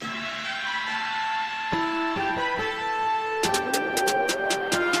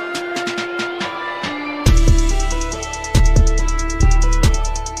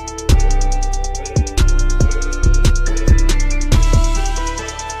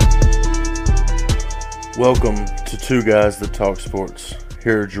Welcome to Two Guys That Talk Sports.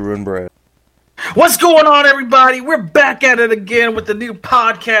 Here are Drew and Brad. What's going on, everybody? We're back at it again with the new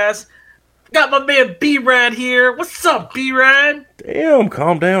podcast. Got my man B-Rad here. What's up, B-Rad? Damn,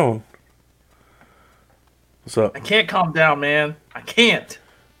 calm down. What's up? I can't calm down, man. I can't.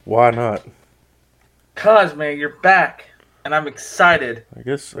 Why not? Cause, man, you're back, and I'm excited. I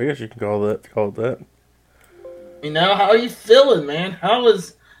guess you can call it that. You know, how are you feeling, man? How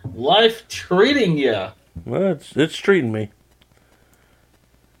is life treating you? Well, it's treating me.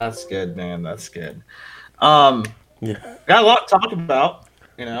 That's good, man. That's good. Yeah. Got a lot to talk about,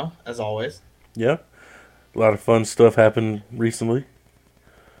 you know, as always. Yeah. A lot of fun stuff happened recently.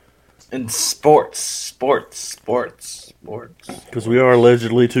 In sports. Because we are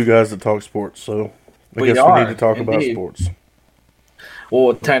allegedly two guys that talk sports, so I guess we need to talk about sports.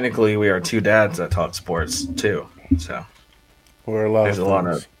 Well, technically, we are two dads that talk sports, too. So We're a lot there's of a lot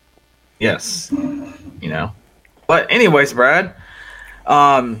things. of... Yes. You know. But anyways, Brad,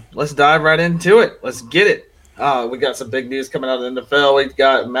 let's dive right into it. Let's get it. We got some big news coming out of the NFL. We've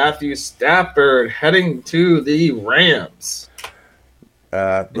got Matthew Stafford heading to the Rams.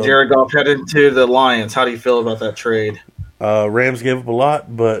 Jared Goff heading to the Lions. How do you feel about that trade? Rams gave up a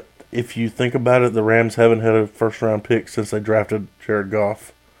lot, but if you think about it, the Rams haven't had a first-round pick since they drafted Jared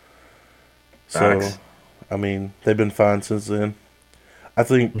Goff. Facts. So, I mean, they've been fine since then. I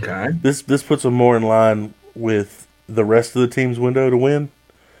think Okay. this puts them more in line with the rest of the team's window to win.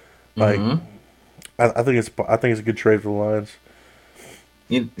 Like, I think it's a good trade for the Lions.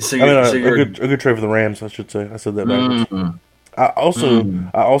 A good trade for the Rams, I should say. I said that backwards. I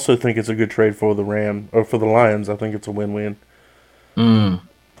also think it's a good trade for the Lions. I think it's a win-win.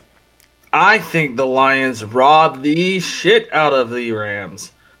 I think the Lions robbed the shit out of the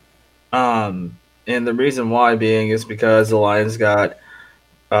Rams. And the reason why being is because the Lions got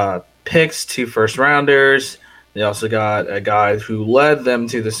picks, 2 first-rounders. They also got a guy who led them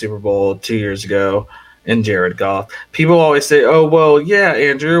to the Super Bowl 2 years ago in Jared Goff. People always say, oh, well, yeah,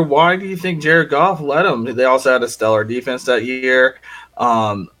 Andrew, why do you think Jared Goff led them? They also had a stellar defense that year.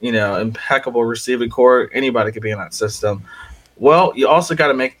 Impeccable receiving core. Anybody could be in that system. Well, you also got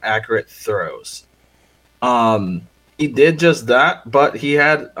to make accurate throws. He did just that, but he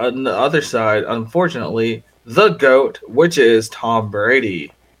had on the other side, unfortunately, the GOAT, which is Tom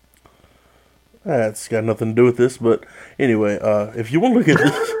Brady. That's got nothing to do with this, but anyway, if you want to look at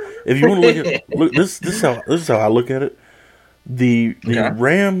this, this is how I look at it. The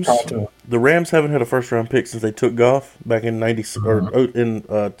Rams haven't had a first round pick since they took Goff back in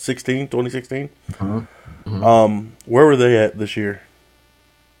 2016. Where were they at this year?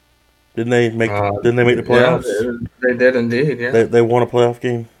 Didn't they make the playoffs? Yeah, they did indeed. Yeah, they won a playoff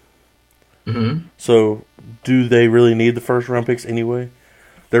game. So, do they really need the first round picks anyway?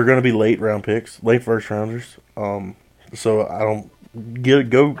 They're going to be late first rounders. So I don't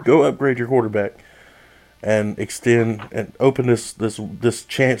go upgrade your quarterback and extend and open this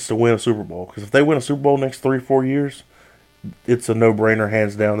chance to win a Super Bowl. Because if they win a Super Bowl next 3-4 years, it's a no brainer,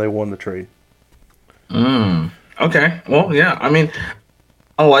 hands down. They won the trade. Okay. Well, yeah. I mean,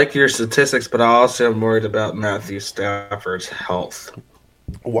 I like your statistics, but I also am worried about Matthew Stafford's health.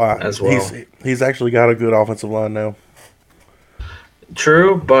 Why? As well. He's actually got a good offensive line now.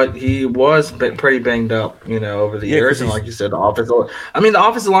 True, but he was pretty banged up, over the years. And like you said, the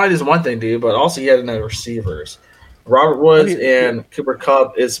offensive line is one thing, dude, but also he had no receivers. Robert Woods and Cooper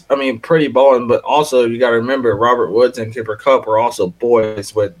Kupp is, pretty balling, but also you got to remember Robert Woods and Cooper Kupp are also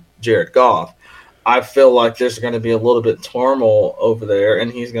boys with Jared Goff. I feel like there's going to be a little bit turmoil over there,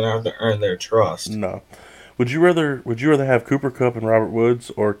 and he's going to have to earn their trust. No. Would you rather have Cooper Kupp and Robert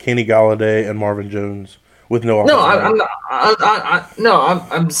Woods or Kenny Galladay and Marvin Jones? With no offensive line.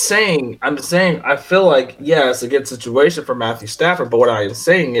 I'm saying I feel like, it's a good situation for Matthew Stafford, but what I am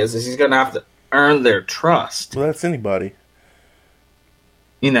saying is he's going to have to earn their trust. Well, that's anybody.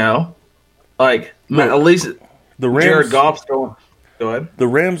 At least the Rams, Jared Goff's going. Go ahead. The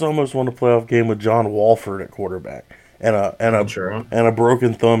Rams almost won a playoff game with John Wolford at quarterback and a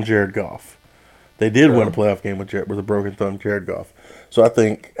broken thumb Jared Goff. They did win a playoff game with a broken thumb Jared Goff. So I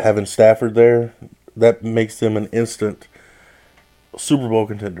think having Stafford there, that makes them an instant Super Bowl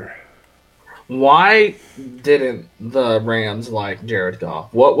contender. Why didn't the Rams like Jared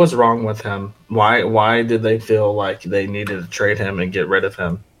Goff? What was wrong with him? Why did they feel like they needed to trade him and get rid of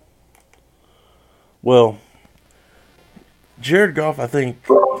him? Well, Jared Goff, I think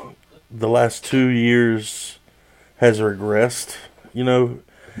the last 2 years has regressed, and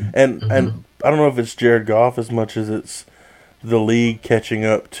I don't know if it's Jared Goff as much as it's the league catching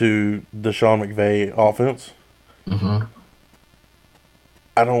up to the Sean McVay offense.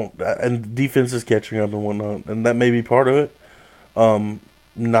 I don't, and defense is catching up and whatnot, and that may be part of it.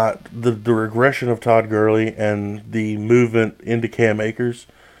 Not the regression of Todd Gurley and the movement into Cam Akers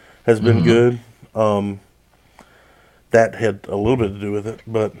has been good. That had a little bit to do with it,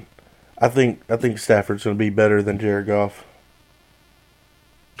 but I think Stafford's going to be better than Jared Goff.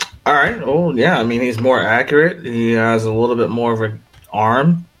 All right. Well, yeah. I mean, he's more accurate. He has a little bit more of an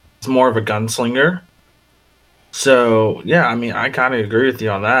arm. He's more of a gunslinger. So, yeah, I mean, I kind of agree with you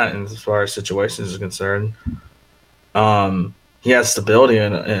on that. And as far as situations are concerned, he has stability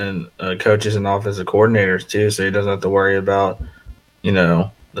in coaches and offensive coordinators too, so he doesn't have to worry about,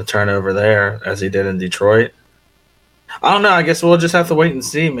 the turnover there as he did in Detroit. I don't know. I guess we'll just have to wait and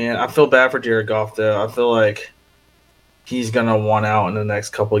see, man. I feel bad for Jared Goff, though. I feel like he's going to want out in the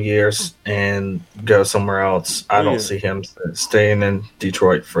next couple of years and go somewhere else. I don't see him staying in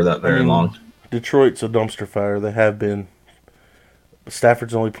Detroit for that very long. Detroit's a dumpster fire. They have been.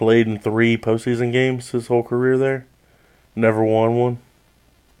 Stafford's only played in 3 postseason games his whole career there. Never won one.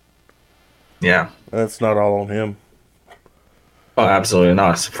 Yeah. That's not all on him. Oh, absolutely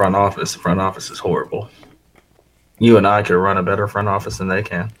not. It's the front office. The front office is horrible. You and I could run a better front office than they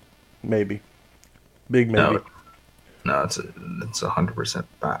can. Maybe. Big maybe. No, it's 100%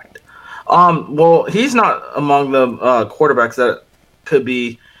 fact. Well, he's not among the quarterbacks that could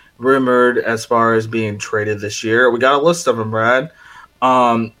be rumored as far as being traded this year. We got a list of them, Brad.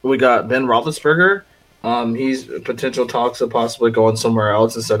 We got Ben Roethlisberger. He's potential talks of possibly going somewhere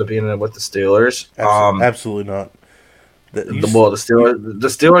else instead of being with the Steelers. Absolutely not. The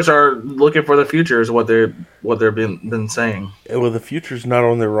Steelers are looking for the future, is what they've been saying. Well, the future's not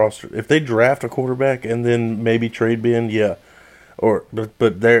on their roster. If they draft a quarterback and then maybe trade Ben, yeah,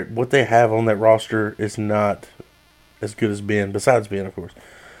 but what they have on that roster is not as good as Ben. Besides Ben, of course,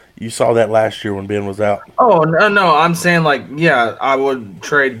 you saw that last year when Ben was out. Oh no, I'm saying I would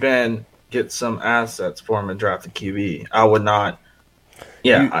trade Ben, get some assets for him, and draft a QB. I would not.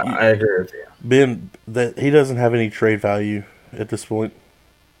 Yeah, I agree with you. Ben, that he doesn't have any trade value at this point.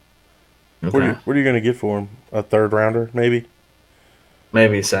 Okay. What are you going to get for him? A third rounder, maybe?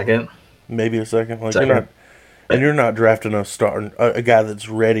 Maybe a second. Maybe a second. You're not drafting a guy that's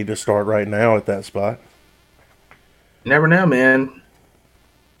ready to start right now at that spot. You never know, man.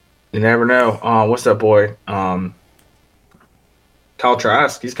 You never know. What's that boy? Kyle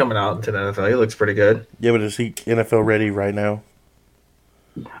Trask. He's coming out into the NFL. He looks pretty good. Yeah, but is he NFL ready right now?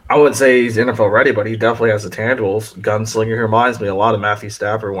 I wouldn't say he's NFL ready, but he definitely has the tangibles. Gunslinger. He reminds me a lot of Matthew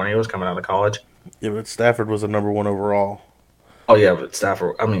Stafford when he was coming out of college. Yeah, but Stafford was a number 1 overall. Oh, yeah, but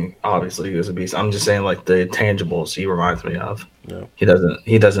Stafford, I mean, obviously he was a beast. I'm just saying, the tangibles he reminds me of. Yeah. He doesn't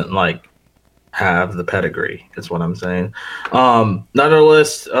have the pedigree, is what I'm saying. Another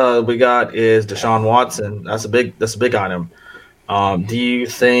list we got is Deshaun Watson. That's a big item. Do you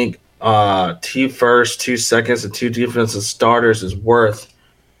think 2 firsts, 2 seconds, and 2 defensive starters is worth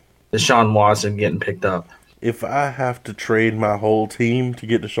Deshaun Watson getting picked up? If I have to trade my whole team to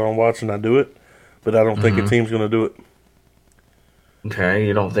get Deshaun Watson, I do it. But I don't think a team's going to do it. Okay,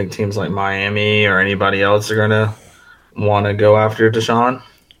 you don't think teams like Miami or anybody else are going to want to go after Deshaun?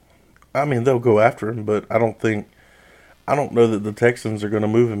 I mean, they'll go after him, but I don't know that the Texans are going to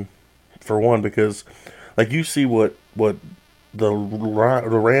move him, for one, because you see what the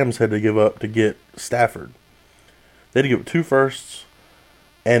Rams had to give up to get Stafford. They had to give up 2 firsts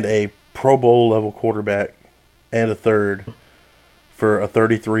and a Pro Bowl level quarterback and a third for a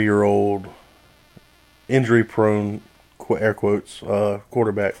 33-year-old injury prone, air quotes,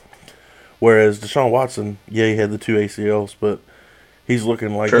 quarterback. Whereas Deshaun Watson, yeah, he had the 2 ACLs, but he's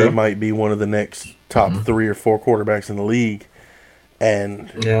looking like he might be one of the next top 3 or 4 quarterbacks in the league.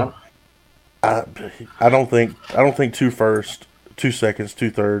 And yeah, I don't think 2 firsts, 2 seconds, 2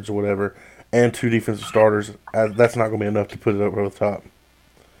 thirds, or whatever, and 2 defensive starters. That's not going to be enough to put it over the top.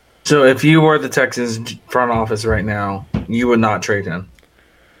 So if you were the Texans front office right now, you would not trade him.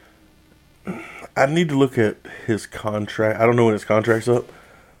 I need to look at his contract. I don't know when his contract's up.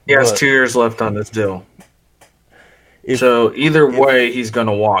 He has 2 years left on this deal. So either way, he's going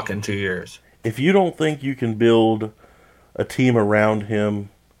to walk in 2 years. If you don't think you can build a team around him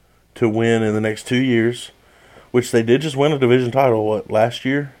to win in the next 2 years, which they did just win a division title, last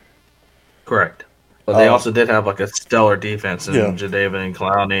year? Correct. But they also did have a stellar defense in Jadeveon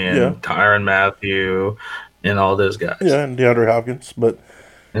Clowney and Tyrann Mathieu and all those guys. Yeah, and DeAndre Hopkins.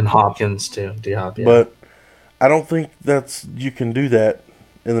 And Hopkins, too. D-Hop, yeah. But I don't think you can do that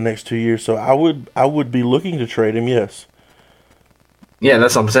in the next 2 years. So I would be looking to trade him, yes. Yeah,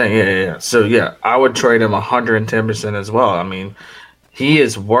 that's what I'm saying. Yeah. So, yeah, I would trade him 110% as well. I mean, he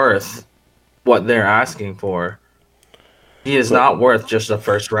is worth what they're asking for. He is not worth just a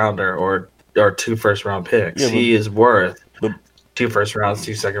first rounder or 2 first round picks. He is worth 2 first rounds,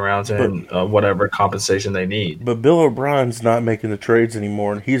 2 second rounds, and whatever compensation they need. But Bill O'Brien's not making the trades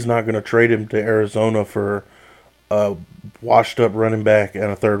anymore, and he's not going to trade him to Arizona for a washed up running back and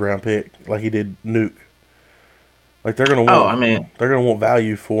a 3rd round pick like he did Nuke. Like they're going to want, they're going to want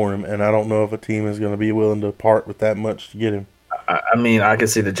value for him, and I don't know if a team is going to be willing to part with that much to get him. I mean, I can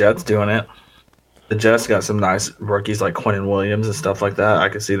see the Jets doing it. The Jets got some nice rookies like Quinnen Williams and stuff like that. I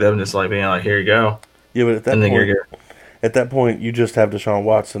could see them just like being like, "Here you go." Yeah, but at that point, you just have Deshaun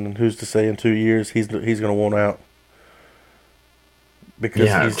Watson, and who's to say in 2 years he's going to want out?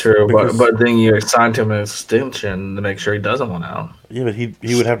 Because true. But then you signed him an extension to make sure he doesn't want out. Yeah, but he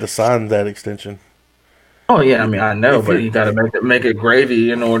would have to sign that extension. Oh yeah, I mean I know, but you got to make it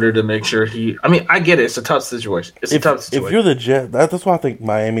gravy in order to make sure he. I mean, I get it. It's a tough situation. It's a tough situation. If you're the Jets, that's why I think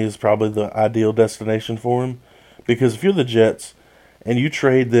Miami is probably the ideal destination for him. Because if you're the Jets and you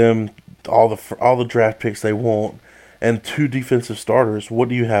trade them all the draft picks they want and 2 defensive starters, what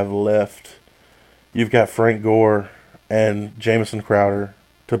do you have left? You've got Frank Gore and Jamison Crowder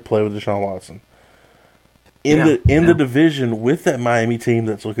to play with Deshaun Watson in the division with that Miami team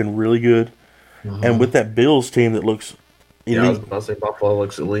that's looking really good. Mm-hmm. And with that Bills team that looks elite. Yeah, I was about to say Buffalo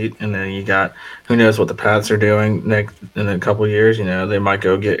looks elite. And then you got, who knows what the Pats are doing next in a couple of years. You know, they might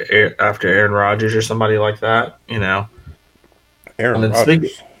go get after Aaron Rodgers or somebody like that, you know. Aaron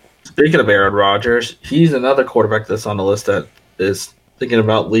Rodgers. Speaking of Aaron Rodgers, he's another quarterback that's on the list that is thinking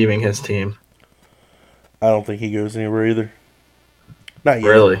about leaving his team. I don't think he goes anywhere either. Not yet.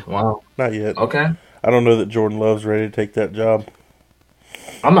 Really? Wow. Not yet. Okay. I don't know that Jordan Love's ready to take that job.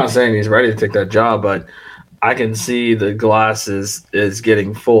 I'm not saying he's ready to take that job, but I can see the glass is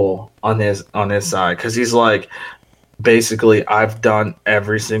getting full on his side because he's like, basically, I've done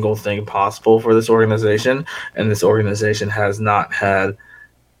every single thing possible for this organization, and this organization has not had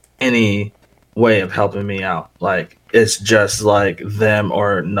any way of helping me out. Like, it's just like them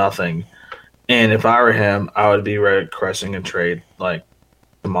or nothing. And if I were him, I would be requesting a trade like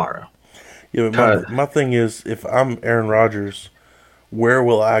tomorrow. Yeah, but my thing is, if I'm Aaron Rodgers, where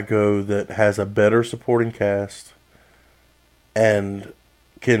will I go that has a better supporting cast and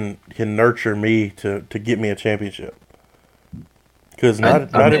can nurture me to get me a championship? Because damn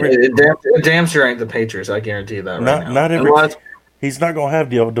sure ain't the Patriots. I guarantee that. He's not going to have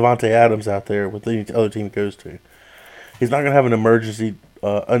Devontae Adams out there with any other team he goes to. He's not going to have an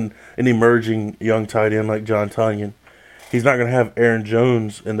emerging young tight end like John Tonyan. He's not going to have Aaron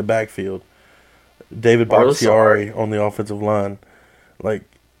Jones in the backfield. David Bakhtiari on the offensive line. Or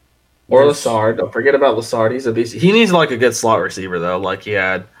Lassard. Don't forget about Lassard. He's a beast. He needs like a good slot receiver though, like he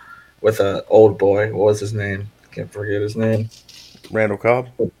had with an old boy. What was his name? Can't forget his name. Randall Cobb.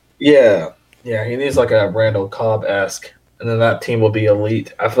 Yeah. He needs like a Randall Cobb-esque, and then that team will be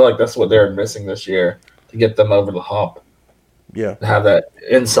elite. I feel like that's what they're missing this year to get them over the hump. Yeah, to have that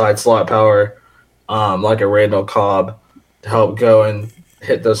inside slot power, like a Randall Cobb, to help go and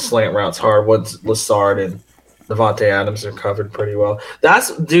hit those slant routes hard. Once Lassard and Devontae Adams are covered pretty well.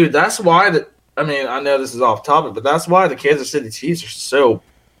 That's why I mean, I know this is off topic, but that's why the Kansas City Chiefs are so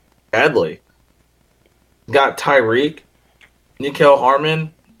deadly. Got Tyreek, Nicole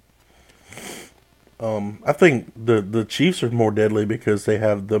Harmon. I think the Chiefs are more deadly because they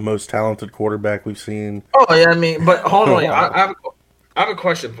have the most talented quarterback we've seen. Oh yeah, I mean, but hold on, I have a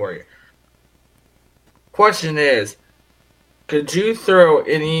question for you. Question is, could you throw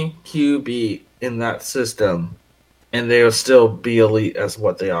any QB in that system, and they'll still be elite as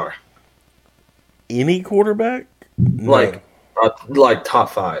what they are? Any quarterback, no. Like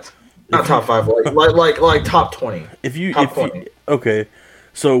top 5, not top 5, like top 20. Top 20. Okay.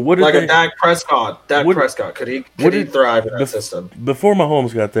 So what did a Dak Prescott? Prescott could he thrive in that system? Before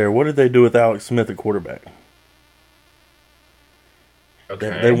Mahomes got there, what did they do with Alex Smith at quarterback?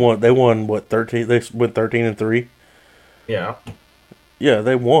 Okay, they won what 13? They went 13-3. Yeah,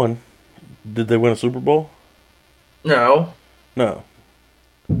 they won. Did they win a Super Bowl? No. I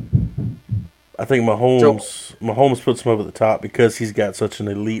think Mahomes puts him over the top because he's got such an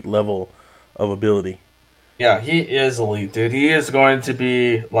elite level of ability. Yeah, he is elite, dude. He is going to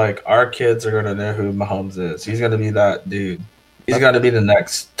be like our kids are going to know who Mahomes is. He's going to be that dude. He's going to be the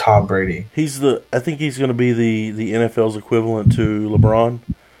next Tom Brady. I think he's going to be the NFL's equivalent to LeBron,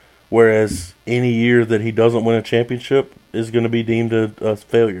 whereas any year that he doesn't win a championship is going to be deemed a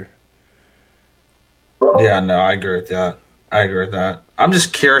failure. Yeah, no, I agree with that. I'm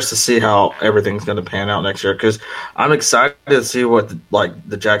just curious to see how everything's going to pan out next year because I'm excited to see what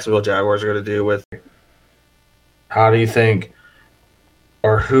the Jacksonville Jaguars are going to do with. How do you think,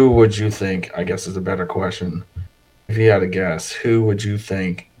 or who would you think, I guess is a better question, if you had to guess, who would you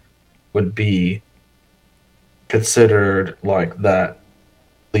think would be considered like that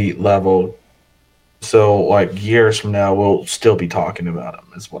elite level? So, like years from now, we'll still be talking about him.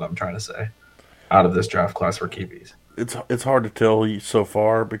 Is what I'm trying to say. Out of this draft class for QBs, It's hard to tell so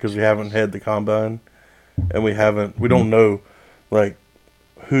far because we haven't had the combine, and we don't know like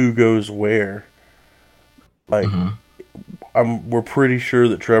who goes where. Like we're pretty sure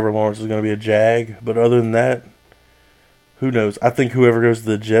that Trevor Lawrence is going to be a Jag, but other than that, who knows? I think whoever goes to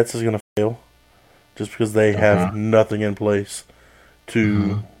the Jets is going to fail, just because they have nothing in place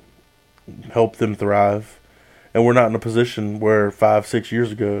to help them thrive, and we're not in a position where 5-6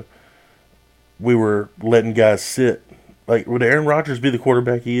 years ago we were letting guys sit. Like, would Aaron Rodgers be the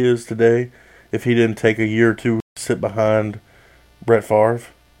quarterback he is today if he didn't take a year or two to sit behind Brett Favre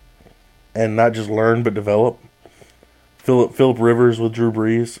and not just learn but develop? Phillip Rivers with Drew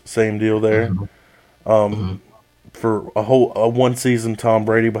Brees, same deal there. For a one season, Tom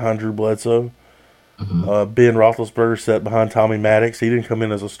Brady behind Drew Bledsoe. Ben Roethlisberger sat behind Tommy Maddox. He didn't come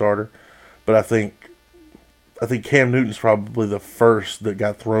in as a starter, but I think Cam Newton's probably the first that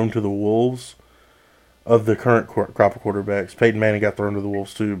got thrown to the wolves of the current crop of quarterbacks. Peyton Manning got thrown to the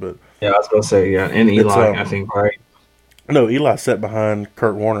wolves too, but yeah, I was going to say and Eli, I think, right? No, Eli sat behind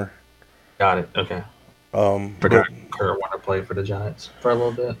Kurt Warner. Got it. Okay. Forgot Kurt Warner played for the Giants for a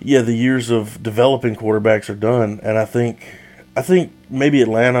little bit. Yeah, the years of developing quarterbacks are done, and I think maybe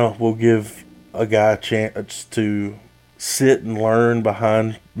Atlanta will give a guy a chance to sit and learn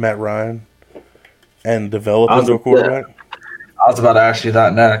behind Matt Ryan and develop into a quarterback. I was about to ask you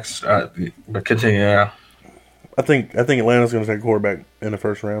that next, but continue. Yeah. I think Atlanta's going to take a quarterback in the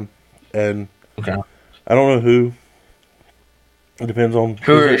first round, and okay. I don't know who. It depends on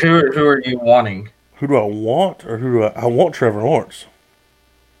who are you wanting. Who do I want, or who do I want? Trevor Lawrence.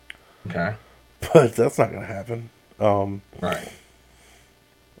 Okay, but that's not going to happen. Right.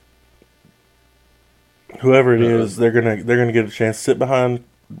 Whoever it is, they're gonna get a chance to sit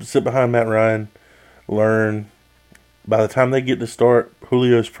behind Matt Ryan, learn. By the time they get to start,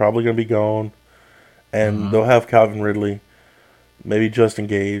 Julio's probably going to be gone, and they'll have Calvin Ridley, maybe Justin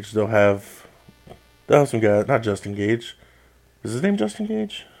Gage. They'll have some guys. Not Justin Gage. Is his name Justin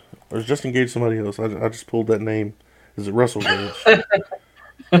Gage? Or is Justin Gage somebody else? I just pulled that name. Is it Russell Gage?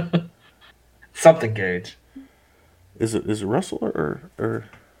 Something Gage. Is it Russell or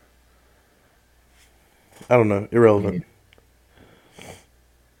I don't know. Irrelevant.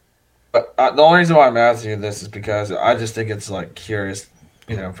 But the only reason why I'm asking you this is because I just think it's like curious,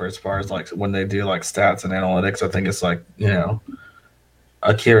 for as far as like when they do like stats and analytics, I think it's like,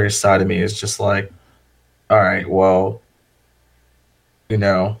 a curious side of me is just like, all right, well, these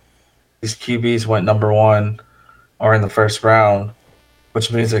QBs went number one or in the first round,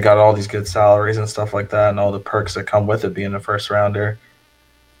 which means they got all these good salaries and stuff like that and all the perks that come with it being a first rounder.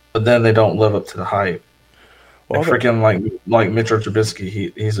 But then they don't live up to the hype. Well, freaking like Mitchell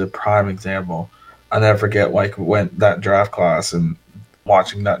Trubisky, he's a prime example. I never forget like when that draft class and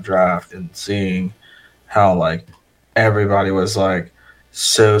watching that draft and seeing how like everybody was like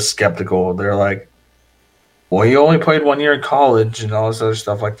so skeptical. They're like, well, he only played 1 year in college and all this other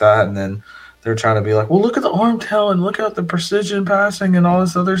stuff like that. And then they're trying to be like, well, look at the arm talent, look at the precision passing and all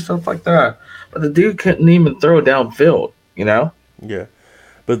this other stuff like that. But the dude couldn't even throw downfield, Yeah.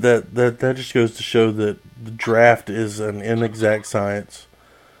 But that just goes to show that the draft is an inexact science.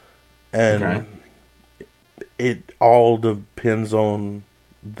 And it all depends on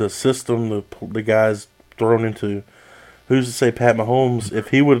the system the guy's thrown into. Who's to say Pat Mahomes, if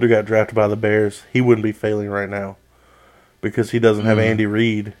he would have got drafted by the Bears, he wouldn't be failing right now. Because he doesn't have Andy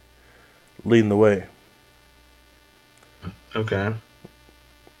Reid leading the way. Okay.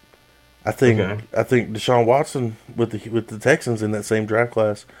 I think Deshaun Watson with the Texans in that same draft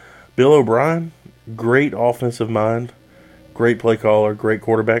class. Bill O'Brien, great offensive mind, great play caller, great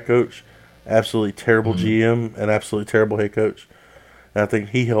quarterback coach, absolutely terrible GM and absolutely terrible head coach. And I think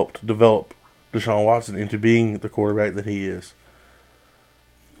he helped develop Deshaun Watson into being the quarterback that he is.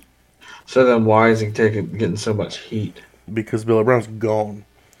 So then why is he getting so much heat? Because Bill O'Brien's gone.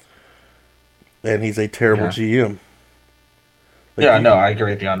 And he's a terrible GM. I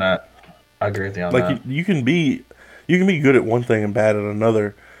agree with you on that. You can be good at one thing and bad at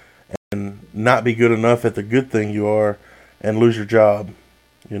another, and not be good enough at the good thing you are, and lose your job.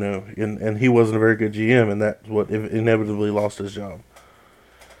 And he wasn't a very good GM, and that's what inevitably lost his job.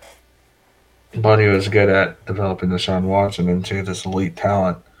 But he was good at developing Deshaun Watson into this elite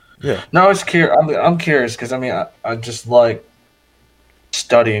talent. Yeah. No, I'm curious because I just like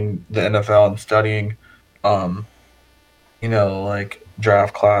studying the NFL and studying, like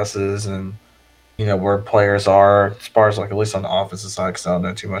draft classes and where players are as far as like at least on the offensive side, because I don't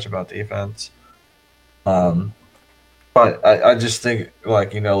know too much about defense. But I just think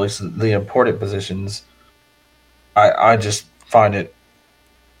like at least the important positions, I just find it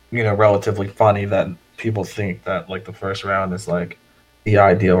relatively funny that people think that like the first round is like the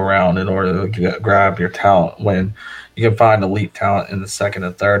ideal round in order to grab your talent when you can find elite talent in the second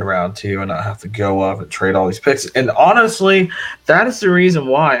and third round too, and not have to go up and trade all these picks. And honestly, that is the reason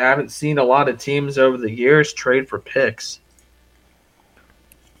why I haven't seen a lot of teams over the years trade for picks.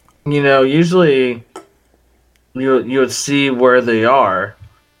 Usually you would see where they are,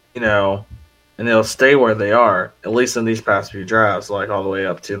 and they'll stay where they are, at least in these past few drafts, like all the way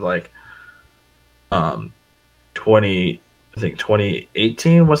up to like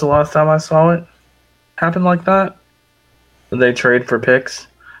 2018 was the last time I saw it happen like that. When they trade for picks,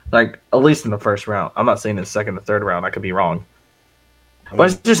 like at least in the first round. I'm not saying in the second or third round. I could be wrong,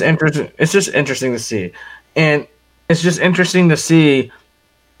 but it's just interesting. It's just interesting to see, and it's just interesting to see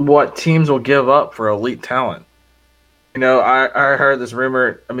what teams will give up for elite talent. I heard this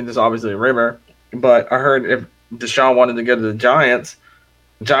rumor. I mean, this is obviously a rumor, but I heard if Deshaun wanted to go to the Giants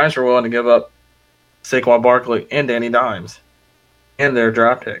were willing to give up Saquon Barkley and Danny Dimes and their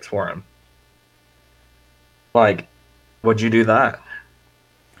draft picks for him. Like, would you do that?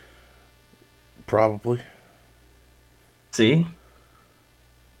 Probably. See?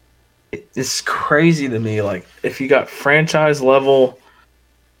 It's crazy to me. Like, if you got franchise level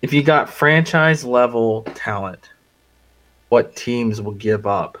talent, what teams will give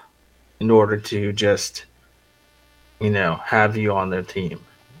up in order to just, have you on their team?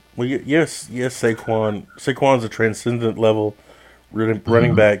 Well, yes, Saquon's a transcendent level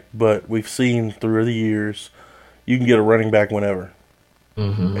running back, but we've seen through the years you can get a running back whenever,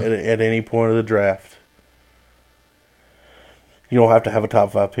 at any point of the draft. You don't have to have a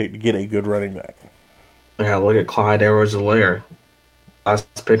top 5 pick to get a good running back. Yeah, look at Clyde Edwards-Helaire.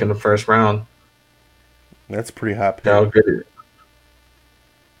 Last pick in the first round. That's a pretty high pick. How good.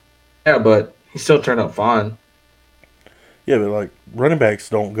 Yeah, but he still turned out fine. Yeah, but like running backs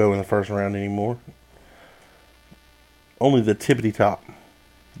don't go in the first round anymore. Only the tippity top,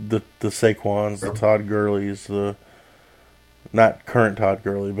 the Saquons, the Todd Gurleys, the not current Todd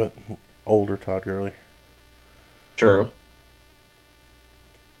Gurley, but older Todd Gurley. True.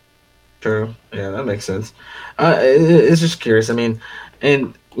 Yeah, that makes sense. It's just curious. I mean,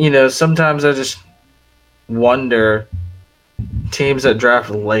 and sometimes I just wonder teams that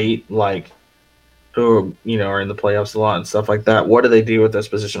draft late, like who are in the playoffs a lot and stuff like that. What do they do with those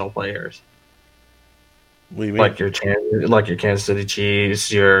positional players? What do you mean? Like your Kansas City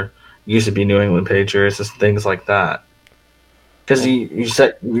Chiefs, your used to be New England Patriots, just things like that. Because you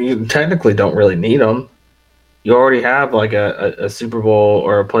technically don't really need them. You already have like a Super Bowl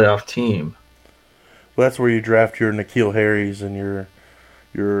or a playoff team. Well, that's where you draft your N'Keal Harrys and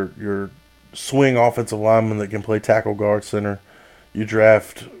your swing offensive lineman that can play tackle, guard, center. You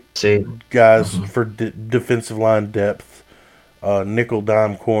draft guys for defensive line depth, nickel,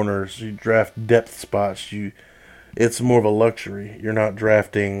 dime corners. You draft depth spots. It's more of a luxury. You're not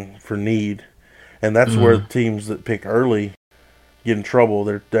drafting for need, and that's where the teams that pick early get in trouble.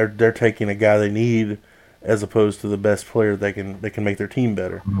 They're taking a guy they need as opposed to the best player they can make their team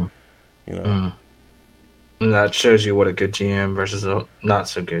better. And that shows you what a good GM versus a not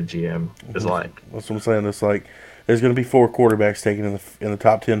so good GM is like. That's what I'm saying. It's like there's going to be 4 quarterbacks taken in the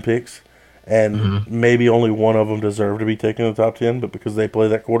top 10 picks, and maybe only one of them deserve to be taken in the top 10. But because they play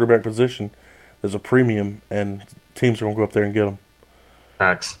that quarterback position, there's a premium, and teams are going to go up there and get them.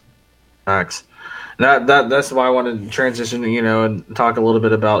 Facts. That's why I wanted to transition, and talk a little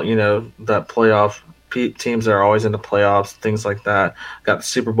bit about, that playoff teams that are always in the playoffs, things like that. Got the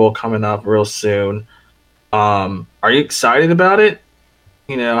Super Bowl coming up real soon. Are you excited about it?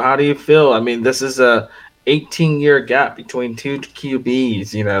 How do you feel? I mean, this is a 18-year gap between 2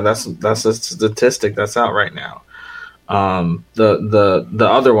 QBs. That's a statistic that's out right now. The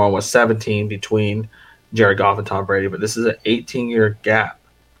other one was 17 between Jared Goff and Tom Brady, but this is an 18-year gap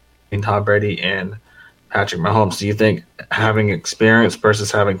between Tom Brady and Patrick Mahomes. Do you think having experience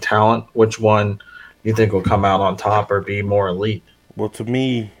versus having talent, which one do you think will come out on top or be more elite? Well, to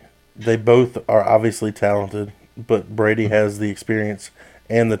me, they both are obviously talented, but Brady has the experience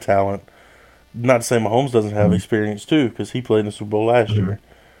and the talent. Not to say Mahomes doesn't have experience too, because he played in the Super Bowl last year.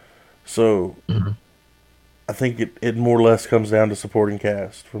 So I think it more or less comes down to supporting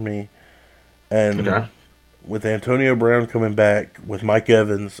cast for me. And with Antonio Brown coming back, with Mike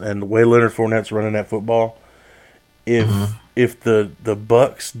Evans, and the way Leonard Fournette's running that football, if the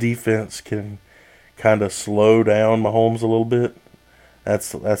Bucs defense can kind of slow down Mahomes a little bit,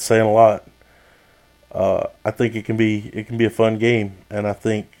 that's saying a lot. I think it can be a fun game, and I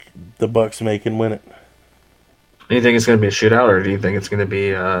think the Bucks can win it. Do you think it's going to be a shootout, or do you think it's going to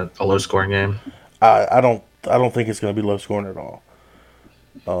be a low scoring game? I don't think it's going to be low scoring at all.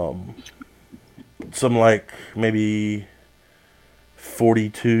 Something like maybe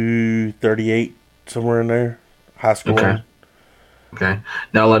 42-38, somewhere in there, high scoring. Okay.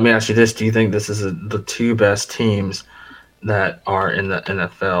 Now let me ask you this: do you think this is the two best teams that are in the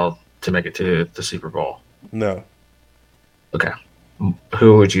NFL to make it to the Super Bowl? No. Okay.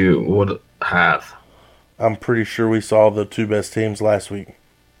 Who would have? I'm pretty sure we saw the two best teams last week.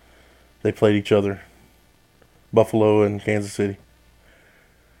 They played each other. Buffalo and Kansas City.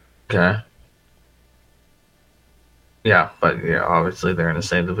 Okay. Yeah, but yeah, obviously they're in the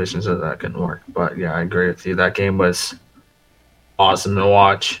same division, so that couldn't work. But yeah, I agree with you. That game was awesome to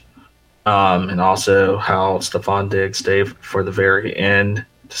watch. And also how Stephon Diggs stayed for the very end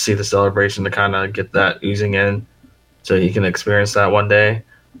to see the celebration, to kind of get that oozing in so he can experience that one day.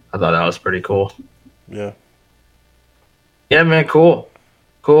 I thought that was pretty cool. Yeah. Yeah, man, cool.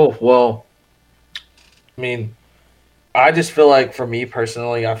 Well, I mean, I just feel like, for me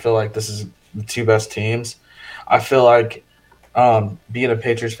personally, I feel like this is the two best teams. I feel like being a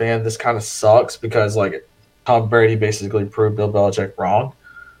Patriots fan, this kind of sucks because, like, Tom Brady basically proved Bill Belichick wrong,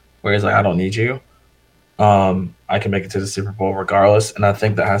 where he's like, I don't need you. I can make it to the Super Bowl regardless, and I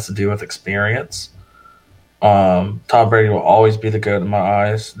think that has to do with experience. Tom Brady will always be the GOAT in my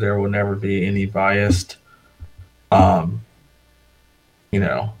eyes. There will never be any biased, like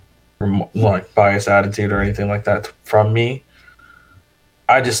biased attitude or anything like that from me.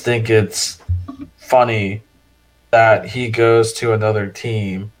 I just think it's funny that he goes to another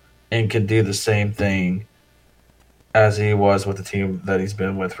team and can do the same thing as he was with the team that he's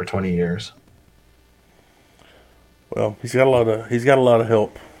been with for 20 years. Well, he's got a lot of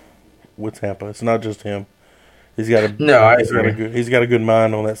help with Tampa. It's not just him. He's got a good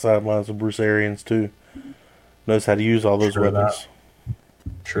mind on that sidelines with Bruce Arians too. Knows how to use all those weapons.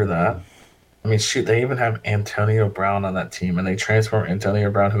 True that. I mean, shoot, they even have Antonio Brown on that team, and they transform Antonio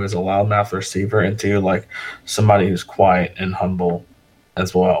Brown, who is a loudmouth receiver, into like somebody who's quiet and humble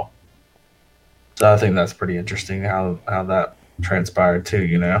as well. So I think that's pretty interesting how that transpired too.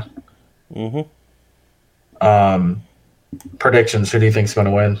 Mm-hmm. Predictions. Who do you think's going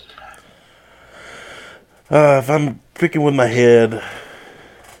to win? If I'm picking with my head,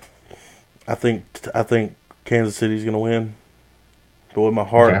 I think Kansas City's going to win. But with my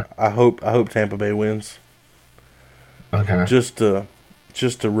heart, okay. I hope Tampa Bay wins. Okay. Just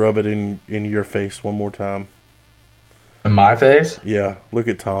to rub it in your face one more time. In my face? Yeah. Look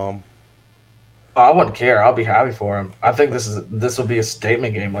at Tom. I wouldn't care. I'll be happy for him. I think this will be a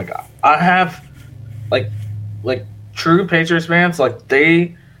statement game. Like, I have like true Patriots fans, like,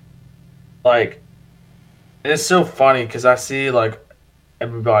 they like, it's so funny because I see like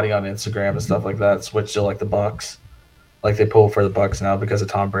everybody on Instagram and stuff like that switch to like the Bucks. Like, they pull for the Bucks now because of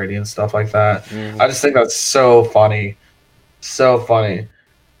Tom Brady and stuff like that. Mm-hmm. I just think that's so funny. So funny.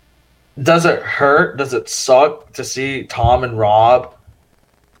 Does it hurt? Does it suck to see Tom and Rob,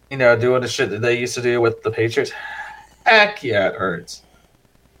 doing the shit that they used to do with the Patriots? Heck yeah, it hurts.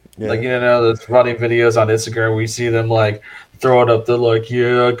 Yeah. Like, those funny videos on Instagram, we see them, like, throwing up the, like,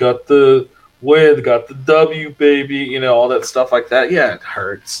 yeah, I got the win, got the W, baby, all that stuff like that. Yeah, it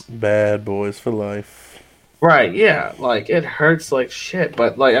hurts. Bad boys for life. Right, yeah. Like, it hurts like shit.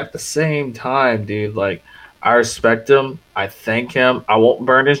 But, like, at the same time, dude, like, I respect him. I thank him. I won't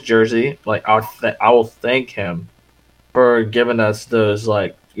burn his jersey. Like, I will thank him for giving us those,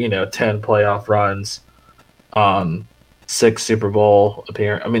 like, 10 playoff runs, 6 Super Bowl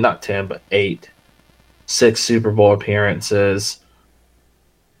appearances. I mean, not 10, but 8. 6 Super Bowl appearances.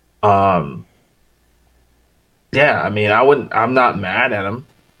 Yeah, I mean, I'm not mad at him.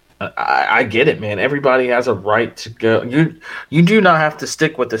 I get it, man. Everybody has a right to go. You do not have to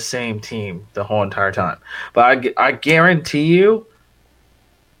stick with the same team the whole entire time. But I guarantee you,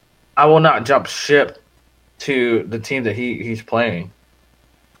 I will not jump ship to the team that he's playing.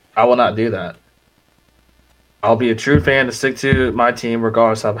 I will not do that. I'll be a true fan to stick to my team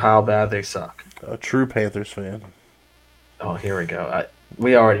regardless of how bad they suck. A true Panthers fan. Oh, here we go.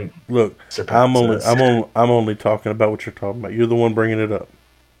 We already look. I'm only talking about what you're talking about. You're the one bringing it up.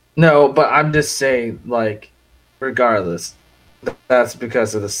 No, but I'm just saying, like, regardless, that's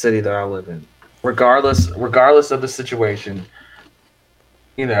because of the city that I live in. Regardless of the situation,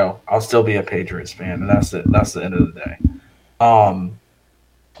 I'll still be a Patriots fan, and that's it. That's the end of the day.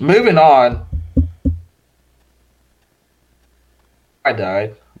 Moving on. I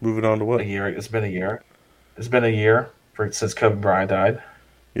died. Moving on to what? A year. It's been a year. It's been a year since Kobe Bryant died.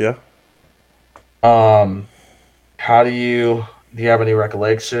 Yeah. How do you have any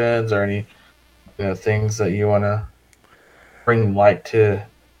recollections or any things that you want to bring light to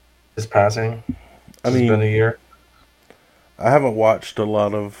his passing? I It's been a mean, year. I haven't watched a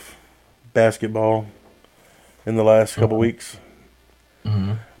lot of basketball in the last couple weeks,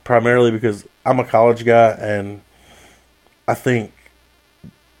 primarily because I'm a college guy, and I think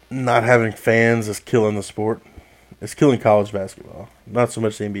not having fans is killing the sport. It's killing college basketball. Not so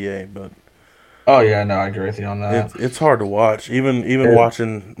much the NBA, but Oh yeah, no, I agree with you on that. it's hard to watch. Even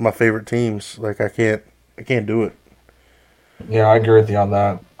watching my favorite teams, like I can't do it. Yeah, I agree with you on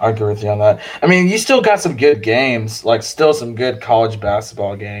that. I mean, you still got some good games, like still some good college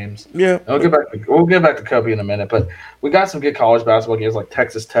basketball games. Yeah, And we'll get back to Kobe in a minute, but we got some good college basketball games like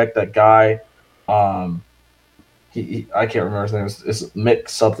Texas Tech. That guy, um, I can't remember his name. It's Mick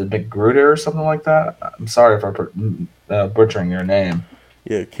something, Mick Gruder or something like that. I'm sorry if I'm butchering your name.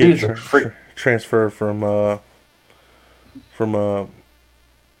 yeah. Kid He's a freak. transfer from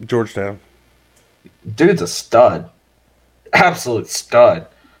Georgetown. Dude's a stud, absolute stud.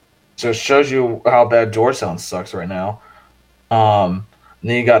 So it shows you how bad Georgetown sucks right now. And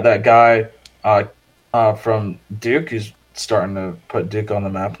then you got that guy from Duke who's starting to put Duke on the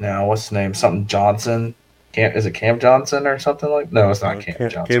map now. What's his name? Something Johnson. Is it Cam Johnson or something like? No, it's not Cam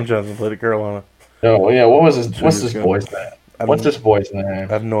Johnson. Cam Johnson played at Carolina. No, yeah. What's this boy's name? What's this boy's name?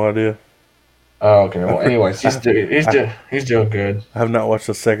 I have no idea. Oh, okay. Well, anyways, he's doing good. I have not watched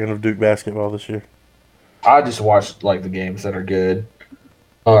a second of Duke basketball this year. I just watched like the games that are good,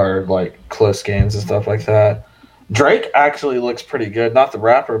 or like close games and stuff like that. Drake actually looks pretty good. Not the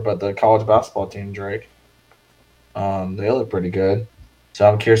rapper, but the college basketball team, Drake. They look pretty good.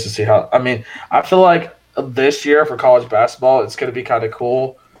 So I'm curious to see how. I mean, I feel like this year for college basketball, it's going to be kind of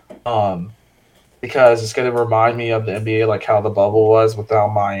cool, because it's going to remind me of the NBA, like how the bubble was with how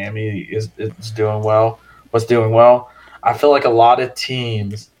Miami is doing well. Was doing well. I feel like a lot of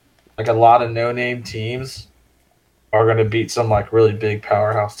teams, like a lot of no-name teams, are going to beat some like really big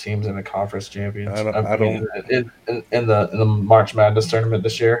powerhouse teams in the conference championship. In the March Madness tournament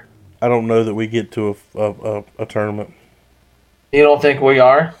this year. I don't know that we get to a tournament. You don't think we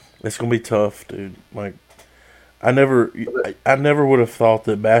are? It's gonna be tough, dude. Like, I never would have thought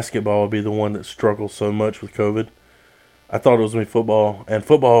that basketball would be the one that struggles so much with COVID. I thought it was gonna be football, and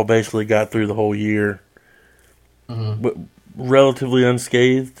football basically got through the whole year, but relatively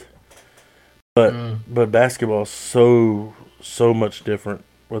unscathed. But basketball is so much different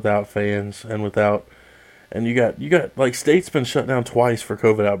without fans and and you got like State's been shut down twice for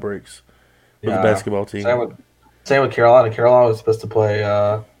COVID outbreaks with the basketball team. Same with Carolina. Carolina was supposed to play,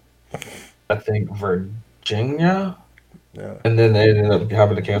 I think, Virginia, and then they ended up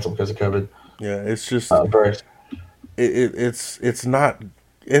having to cancel because of COVID. Yeah, it's just it's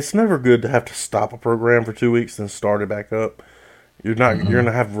never good to have to stop a program for 2 weeks and start it back up. You're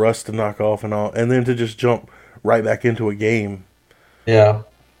gonna have rust to knock off and all, and then to just jump right back into a game. Yeah.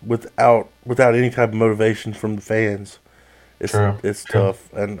 Without any type of motivation from the fans, it's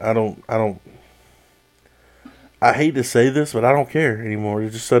tough, and I hate to say this, but I don't care anymore. It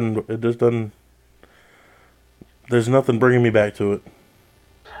just doesn't. There's nothing bringing me back to it.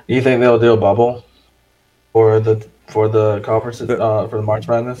 You think they'll do a bubble for the conference for the March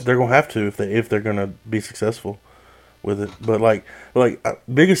Madness? They're gonna have to if they're gonna be successful with it. But like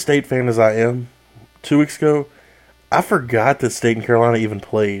biggest State fan as I am, 2 weeks ago, I forgot that State and Carolina even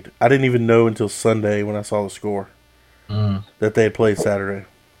played. I didn't even know until Sunday when I saw the score that they had played Saturday.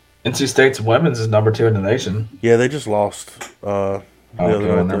 NC State's women's is number 2 in the nation. Yeah, they just lost the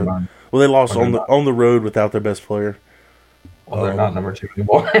other night. Well, they lost on the road without their best player. Well, they're not number 2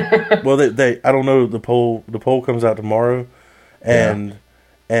 anymore. Well, they I don't know. The poll comes out tomorrow, and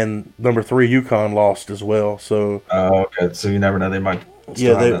number 3 UConn lost as well. So okay, so you never know, they might.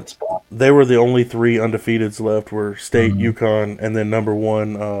 That spot. They were the only 3 undefeateds left. Were State, UConn, and then number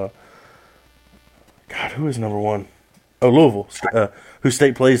 1. God, who is number 1? Oh, Louisville, who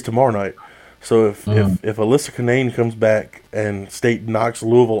State plays tomorrow night. So if Alyssa Canane comes back and State knocks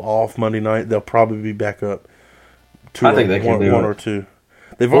Louisville off Monday night, they'll probably be back up. I think they can do one it. Or two.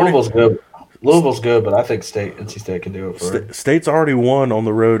 Louisville's good, but I think NC State can do it for it. State's already won on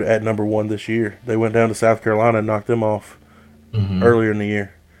the road at number 1 this year. They went down to South Carolina and knocked them off earlier in the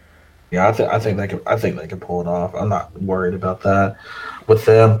year. Yeah, I think they can pull it off. I'm not worried about that with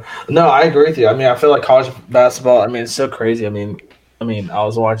them. No, I agree with you. I mean, I feel like college basketball. I mean, it's so crazy. I mean, I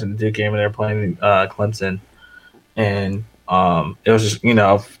was watching the Duke game and they were playing Clemson, and it was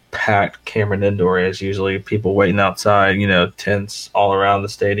just packed Cameron Indoor as usually, people waiting outside, tents all around the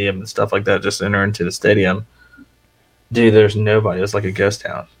stadium and stuff like that, just enter into the stadium. Dude, there's nobody. It was like a ghost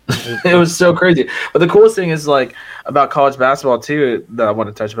town. It was so crazy. But the coolest thing is like about college basketball too that I want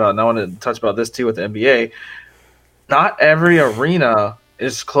to touch about, and I want to touch about this too with the NBA. Not every arena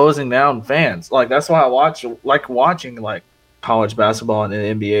is closing down fans. Like that's why I like watching like college basketball and the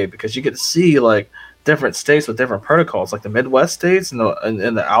NBA because you get to see like different states with different protocols, like the Midwest states and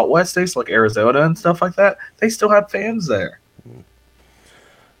the out west states, like Arizona and stuff like that. They still have fans there.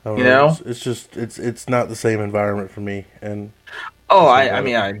 You know, it's not the same environment for me. And I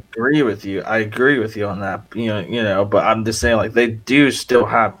mean, I agree with you. I agree with you on that. You know, but I'm just saying, like, they do still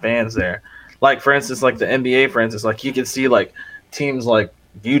have fans there. Like, for instance, like the NBA, for instance, like you can see like teams like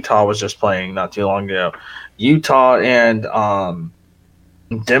Utah was just playing not too long ago. Utah and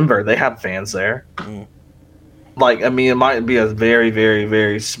Denver, they have fans there. Mm. Like, I mean, it might be a very, very,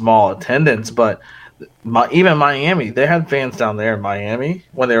 very small attendance, but even Miami, they had fans down there in Miami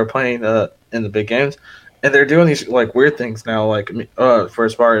when they were playing in the big games, and they're doing these like weird things now, like for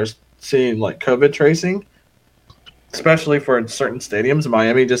as far as seeing like COVID tracing, especially for certain stadiums.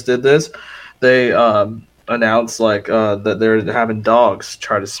 Miami just did this. They announced like that they're having dogs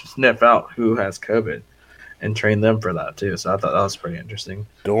try to sniff out who has COVID and train them for that too. So I thought that was pretty interesting.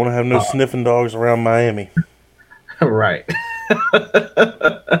 Don't want to have no sniffing dogs around Miami. Right.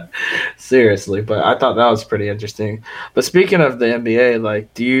 Seriously, but I thought that was pretty interesting. But speaking of the NBA,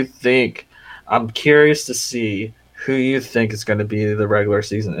 like, do you think, I'm curious to see who you think is going to be the regular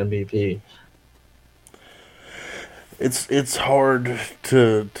season MVP? It's hard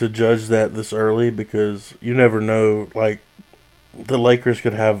to judge that this early because you never know. Like, the Lakers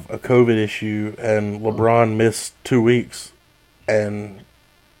could have a COVID issue and LeBron missed 2 weeks, and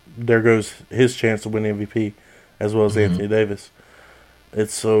there goes his chance to win MVP as well as Anthony Davis.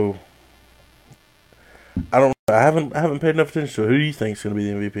 It's so. I don't. I haven't paid enough attention to it. Who do you think is going to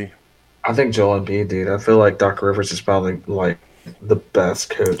be the MVP? I think Joel Embiid, dude. I feel like Doc Rivers is probably like the best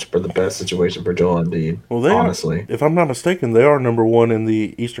coach for the best situation for Joel Embiid. Well, honestly, if I'm not mistaken, they are number one in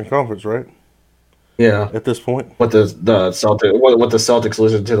the Eastern Conference, right? Yeah. At this point, with the Celtics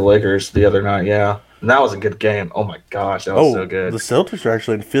losing to the Lakers the other night, yeah, and that was a good game. Oh my gosh, that was so good. The Celtics are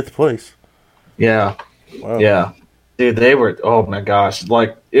actually in 5th place. Yeah. Wow. Yeah. Dude, they were, oh my gosh.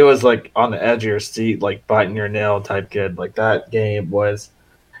 Like, it was like on the edge of your seat, like biting your nail type good. Like, that game was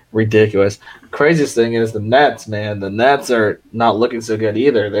ridiculous. Craziest thing is the Nets, man. The Nets are not looking so good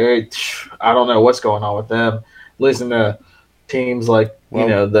either. I don't know what's going on with them. Losing to teams like,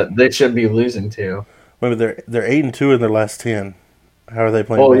 that they should be losing to. Wait, they're 8-2 in their last 10. How are they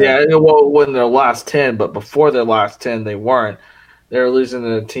playing? Oh, yeah. Well, in their last 10, but before their last 10, they weren't. They were losing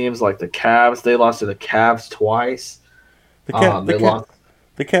to teams like the Cavs. They lost to the Cavs twice. The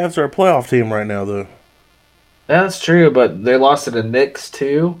Cavs are a playoff team right now, though. That's true, but they lost to the Knicks,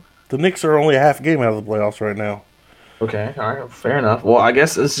 too. The Knicks are only a half game out of the playoffs right now. Okay, all right, fair enough. Well, I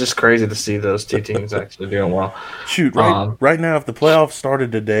guess it's just crazy to see those two teams actually doing well. Shoot, right now, if the playoffs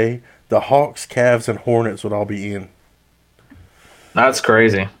started today, the Hawks, Cavs, and Hornets would all be in. That's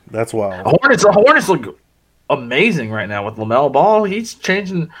crazy. That's wild. Hornets look amazing right now with LaMelo Ball. He's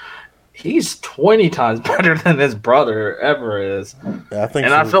changing. He's 20 times better than his brother ever is. Yeah, I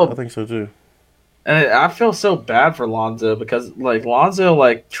think so too. And I feel so bad for Lonzo because like Lonzo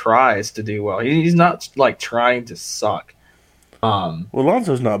like tries to do well. He's not like trying to suck. Well,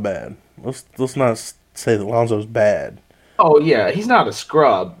 Lonzo's not bad. Let's not say that Lonzo's bad. Oh yeah, he's not a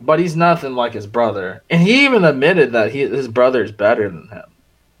scrub, but he's nothing like his brother. And he even admitted that his brother's better than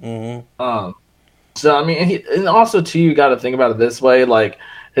him. Mm-hmm. So I mean, and also too, you got to think about it this way: like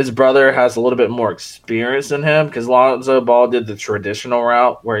his brother has a little bit more experience than him because Lonzo Ball did the traditional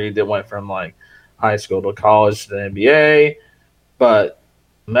route where he went from like high school to college to the NBA, but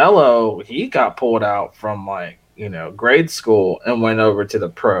Melo, he got pulled out from like grade school and went over to the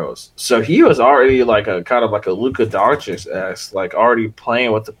pros. So he was already like a kind of like a Luka Doncic-esque, like already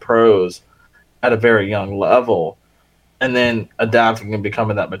playing with the pros at a very young level, and then adapting and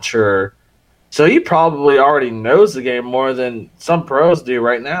becoming that mature. So he probably already knows the game more than some pros do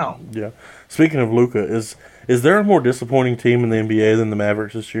right now. Yeah. Speaking of Luka, is there a more disappointing team in the NBA than the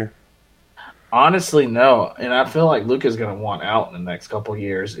Mavericks this year? Honestly, no. And I feel like Luka's going to want out in the next couple of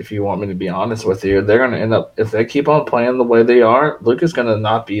years, if you want me to be honest with you. They're going to end up, if they keep on playing the way they are, Luka's going to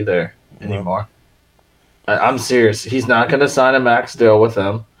not be there anymore. I'm serious. He's not going to sign a max deal with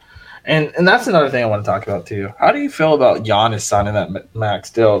them. And that's another thing I want to talk about, too. How do you feel about Giannis signing that max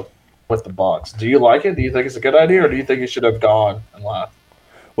deal with the Bucks? Do you like it? Do you think it's a good idea, or do you think he should have gone and left?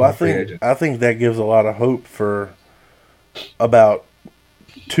 Well, I think that gives a lot of hope for about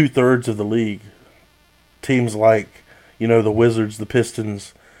 2/3 of the league. Teams like, the Wizards, the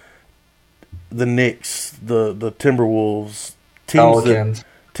Pistons, the Knicks, the Timberwolves, Pelicans.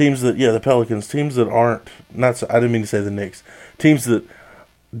 The Pelicans, teams that aren't I didn't mean to say the Knicks, teams that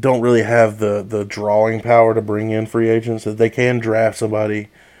don't really have the drawing power to bring in free agents, that they can draft somebody,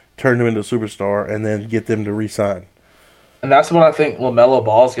 turn them into a superstar, and then get them to re-sign. And that's what I think LaMelo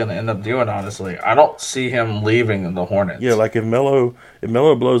Ball is going to end up doing, honestly. I don't see him leaving the Hornets. Yeah, like if Melo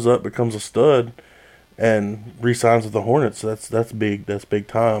blows up, becomes a stud, and re-signs with the Hornets, that's big. That's big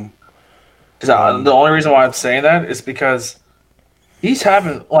time. The only reason why I'm saying that is because he's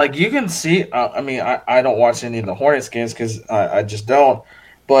having, like, you can see, I don't watch any of the Hornets games because I just don't,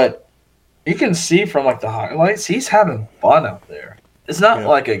 but you can see from, like, the highlights, he's having fun out there. It's not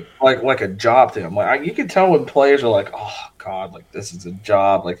like a job to him. Like, you can tell when players are like, oh God, like this is a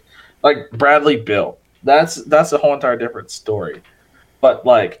job. Like Bradley Beal. That's a whole entire different story. But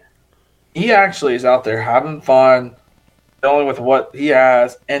like, he actually is out there having fun, dealing with what he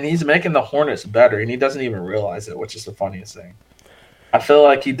has, and he's making the Hornets better, and he doesn't even realize it, which is the funniest thing. I feel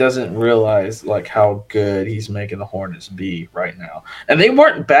like he doesn't realize like how good he's making the Hornets be right now. And they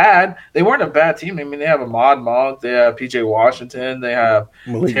weren't bad. They weren't a bad team. I mean, they have Ahmad Monk, they have PJ Washington, they have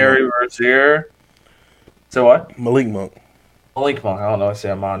Terry Rozier. So what? Malik Monk. I don't know. I say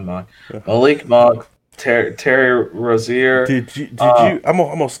Ahmad Monk. Malik Monk, Terry Rozier. Did you? I'm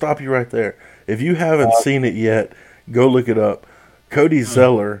gonna stop you right there. If you haven't seen it yet, go look it up. Cody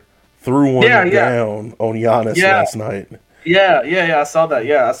Zeller threw one down on Giannis last night. Yeah. I saw that.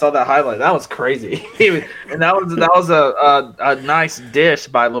 Yeah, I saw that highlight. That was crazy. And that was a nice dish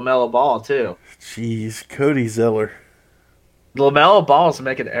by LaMelo Ball too. Jeez, Cody Zeller. LaMelo Ball is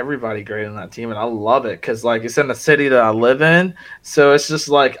making everybody great in that team, and I love it because like it's in the city that I live in, so it's just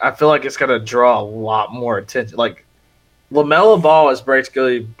like I feel like it's gonna draw a lot more attention. Like LaMelo Ball is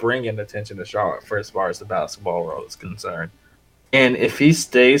basically bringing attention to Charlotte for as far as the basketball world is concerned. And if he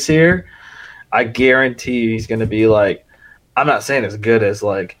stays here, I guarantee he's going to be like, I'm not saying as good as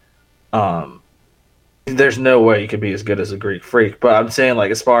like, there's no way he could be as good as a Greek Freak, but I'm saying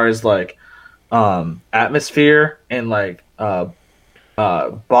like as far as like atmosphere and like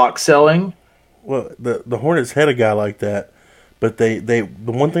box selling. Well, the Hornets had a guy like that, but the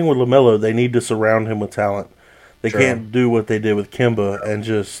one thing with LaMelo, they need to surround him with talent. They can't do what they did with Kemba and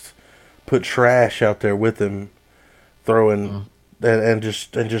just put trash out there with him, throwing and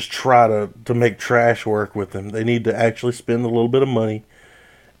just try to make trash work with him. They need to actually spend a little bit of money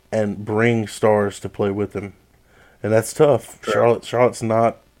and bring stars to play with him, and that's tough. Charlotte's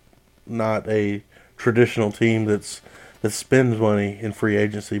not a traditional team that spends money in free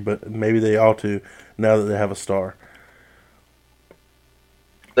agency, but maybe they ought to now that they have a star.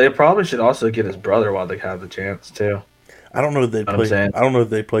 They probably should also get his brother while they have the chance too. I don't know if they play. I don't know if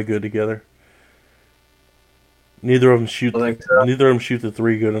they play good together. Neither of them shoot. Neither of them shoot the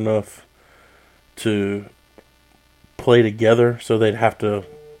three good enough to play together. So they'd have to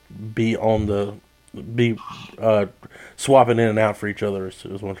be swapping in and out for each other. Is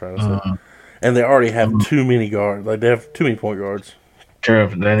what I'm trying to say. And they already have too many guards. Like they have too many point guards.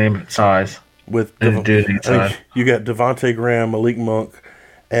 True, they need size. With you got Devontae Graham, Malik Monk.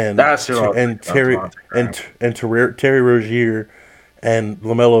 And Terry Rozier and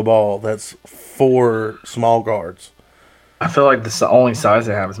LaMelo Ball. That's 4 small guards. I feel like the only size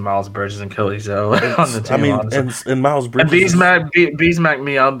they have is Miles Bridges and Cody Zeller on the team. I mean, and Miles Bridges and Bismack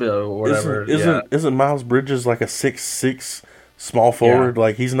Biyombo or whatever. Isn't Miles Bridges like a 6'6" small forward? Yeah.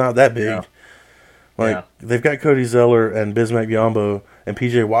 Like he's not that big. Yeah. They've got Cody Zeller and Bismack Biyombo and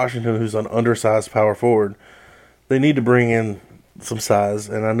PJ Washington, who's an undersized power forward. They need to bring in some size,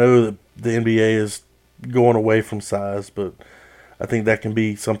 and I know that the NBA is going away from size, but I think that can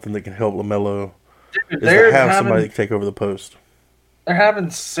be something that can help LaMelo. Is to have somebody take over the post. They're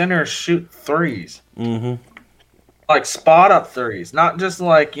having centers shoot threes, like spot up threes, not just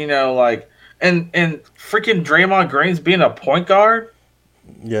like and freaking Draymond Green's being a point guard.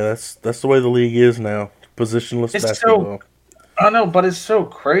 Yeah, that's the way the league is now. Positionless basketball. I know, but it's so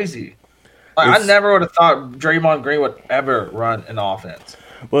crazy. Like, I never would have thought Draymond Green would ever run an offense.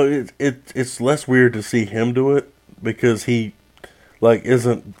 Well, it's less weird to see him do it because he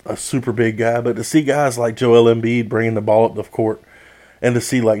isn't a super big guy, but to see guys like Joel Embiid bringing the ball up the court, and to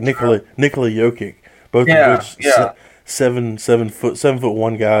see like Nikola Jokic, both of which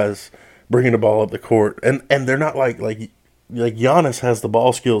 7'1" guys bringing the ball up the court, and they're not like Giannis has the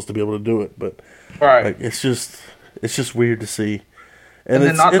ball skills to be able to do it, but it's just weird to see, and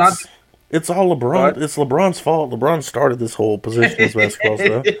it's all LeBron. It's LeBron's fault. LeBron started this whole positionless basketball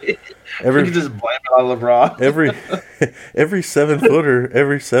stuff. You can just blame it on LeBron. every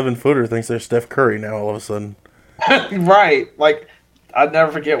 7-footer thinks they're Steph Curry now. All of a sudden, right? Like I'd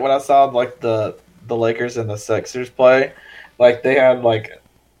never forget when I saw like the the Lakers and the Sixers play, like they had like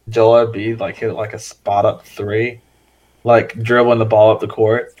Joel Embiid like hit like a spot up three, like dribbling the ball up the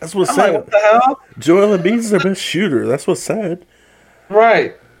court. That's what's I'm sad. like, what the hell? Joel Embiid's their best shooter. That's what's sad.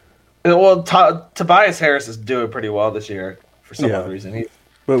 Right. Well, Tobias Harris is doing pretty well this year for some odd reason.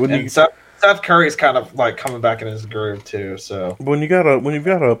 But when Seth Curry's kind of like coming back in his groove too. So when you've got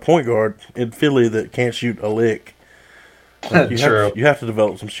a point guard in Philly that can't shoot a lick, like you have to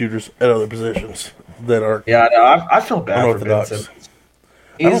develop some shooters at other positions that are. Yeah, no, I feel bad for Ben Simmons.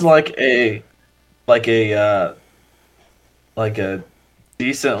 He's like a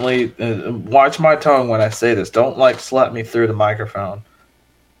decently. Watch my tongue when I say this. Don't like slap me through the microphone.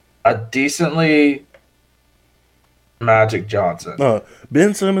 A decently Magic Johnson. No,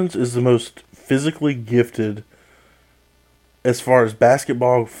 Ben Simmons is the most physically gifted as far as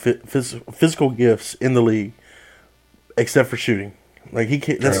basketball physical gifts in the league, except for shooting. Like he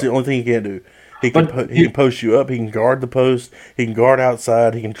can't. That's the only thing he can't do. He can post you up. He can guard the post. He can guard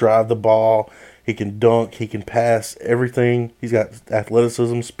outside. He can drive the ball. He can dunk. He can pass. Everything. He's got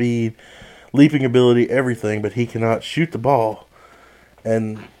athleticism, speed, leaping ability, everything. But he cannot shoot the ball.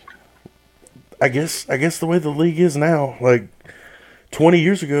 And I guess the way the league is now, like 20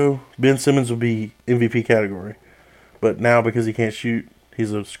 years ago, Ben Simmons would be MVP category. But now because he can't shoot,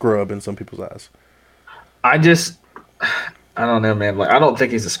 he's a scrub in some people's eyes. I don't know, man. Like, I don't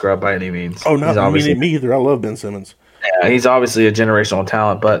think he's a scrub by any means. Oh, not me either. I love Ben Simmons. Yeah, he's obviously a generational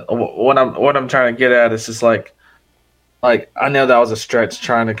talent. But what I'm trying to get at is just like I know that was a stretch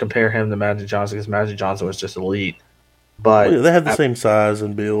trying to compare him to Magic Johnson because Magic Johnson was just elite. But they have the same size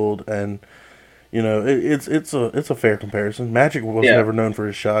and build, and it's a fair comparison. Magic was never known for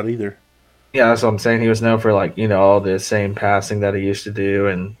his shot either. Yeah, that's what I'm saying. He was known for all the same passing that he used to do,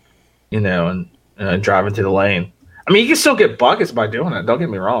 and driving to the lane. I mean, you can still get buckets by doing it. Don't get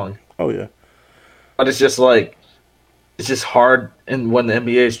me wrong. Oh yeah, but it's just hard, and when the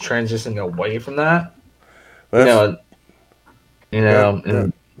NBA is transitioning away from that,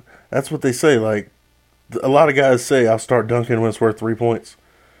 that's what they say. Like a lot of guys say, "I'll start dunking when it's worth 3 points."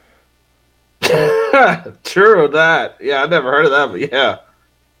 True that. Yeah, I never heard of that, but yeah.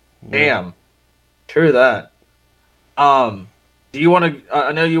 Damn. True that. Do you want to?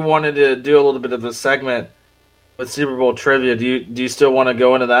 I know you wanted to do a little bit of a segment with Super Bowl trivia. Do you still want to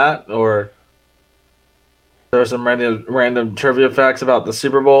go into that, or there are some random trivia facts about the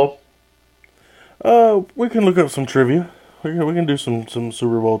Super Bowl? We can look up some trivia. We can do some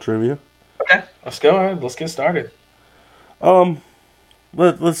Super Bowl trivia. Okay, let's go ahead. Let's get started.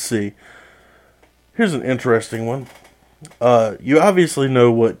 Let's see. Here's an interesting one. You obviously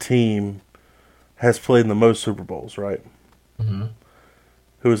know what team has played in the most Super Bowls, right? Mm-hmm.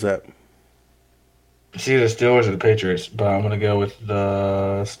 Who is that? It's either the Steelers or the Patriots, but I'm going to go with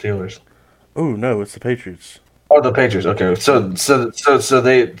the Steelers. Oh no, it's the Patriots. Oh, the Patriots. Okay, so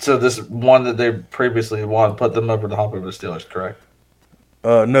this one that they previously won put them over the hump over the Steelers, correct?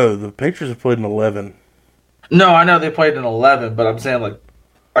 No, the Patriots have played in 11. No, I know they played in 11, but I'm saying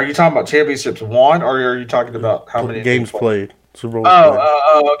are you talking about championships won, or are you talking about how many games played? Super Bowl.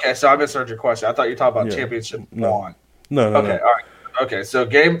 Okay. So I misheard your question. I thought you were talking about championship won. No. Okay, all right. Okay, so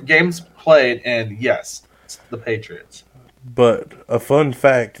games played, and yes, it's the Patriots. But a fun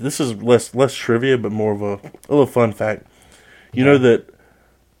fact. This is less trivia, but more of a little fun fact. You know that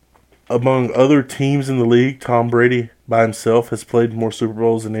among other teams in the league, Tom Brady by himself has played more Super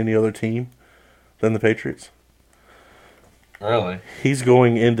Bowls than any other team than the Patriots. Really? He's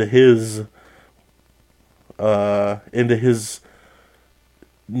going into his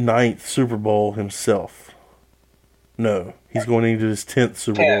 9th Super Bowl himself. No, he's going into his 10th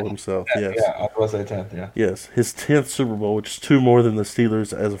Super Bowl himself. Yes. Yeah, I was going to say 10th, yeah. Yes, his 10th Super Bowl, which is 2 more than the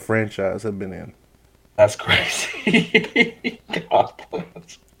Steelers as a franchise have been in. That's crazy. God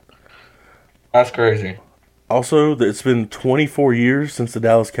bless. That's crazy. Also, it's been 24 years since the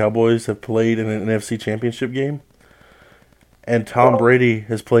Dallas Cowboys have played in an NFC Championship game. And Tom Brady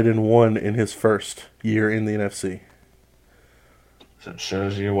has played in one in his first year in the NFC. So it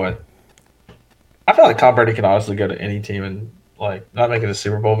shows you what. I feel like Tom Brady can honestly go to any team and not make it a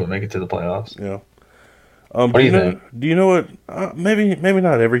Super Bowl, but make it to the playoffs. Yeah. What do you think? Do you know what? Maybe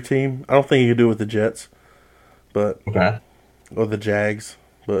not every team. I don't think you could do it with the Jets, but or the Jags.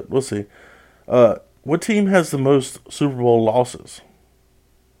 But we'll see. What team has the most Super Bowl losses?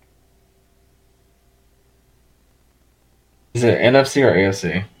 Is it NFC or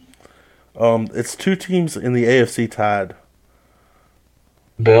AFC? It's 2 teams in the AFC tied.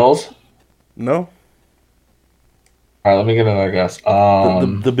 Bills? No. All right, let me get another guess.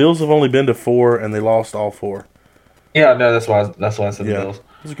 The Bills have only been to 4, and they lost all 4. Yeah, no, that's why I said the Bills.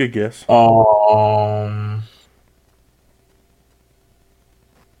 That's a good guess.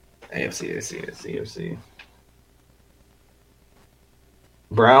 AFC.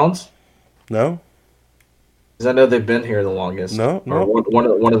 Browns? No. Because I know they've been here the longest. No. Or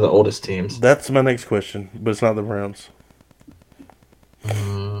one of the oldest teams. That's my next question, but it's not the Browns.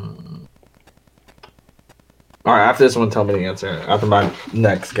 All right, after this one, tell me the answer. After my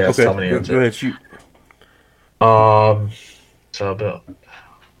next guess, tell me the answer. Go ahead, shoot. So about,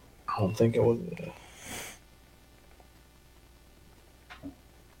 I don't think it was.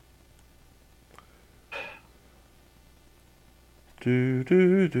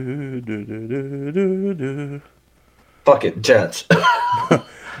 Fuck it, Jets.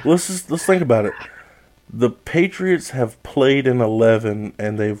 Let's think about it. The Patriots have played in 11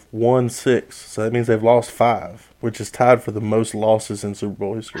 and they've won 6, so that means they've lost 5, which is tied for the most losses in Super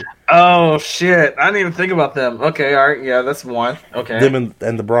Bowl history. Oh shit! I didn't even think about them. Okay, all right, yeah, that's one. Okay. Them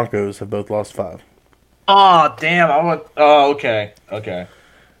and the Broncos have both lost 5. Oh damn! Okay.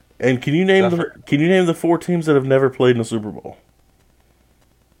 And can you name the 4 teams that have never played in a Super Bowl?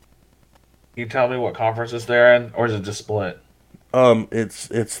 Can you tell me what conferences they're in, or is it just split?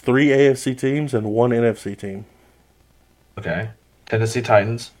 It's 3 AFC teams and 1 NFC team. Okay. Tennessee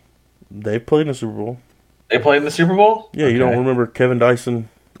Titans. They played in the Super Bowl. They played in the Super Bowl? Yeah, you don't remember Kevin Dyson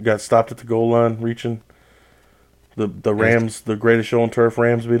got stopped at the goal line reaching? The Rams, the greatest show on turf,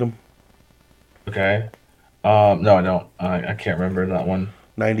 Rams beat them. Okay. No, I don't. I can't remember that one.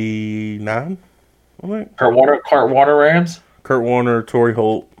 99? I think. Kurt Warner Rams? Kurt Warner, Torrey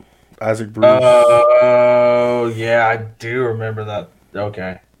Holt, Isaac Bruce. Oh, yeah, I do remember that.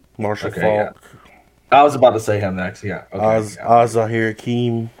 Okay. Marshall Faulk. Yeah. I was about to say him next, yeah. Okay, Zahir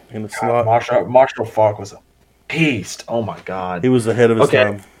Hakeem in the slot. Marshall Faulk was a beast. Oh, my God. He was ahead of his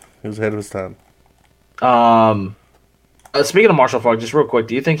time. He was ahead of his time. Speaking of Marshall Faulk, just real quick,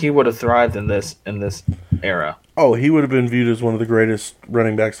 do you think he would have thrived in this era? Oh, he would have been viewed as one of the greatest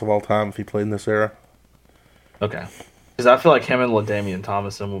running backs of all time if he played in this era. Okay. Because I feel like him and LaDainian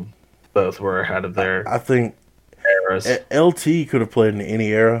Tomlinson both were ahead of their I think eras. LT could have played in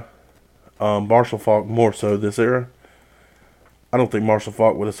any era. Marshall Faulk more so this era. I don't think Marshall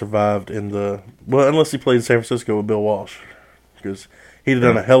Faulk would have survived unless he played in San Francisco with Bill Walsh, because he'd have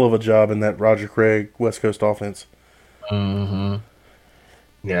done a hell of a job in that Roger Craig West Coast offense. Mm-hmm.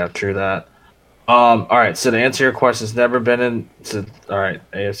 Yeah, true that. All right, so to answer your question, it's never been in. All right,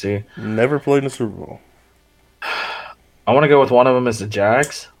 AFC. Never played in the Super Bowl. I want to go with one of them as the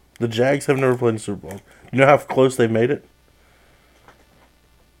Jags. The Jags have never played in the Super Bowl. You know how close they made it?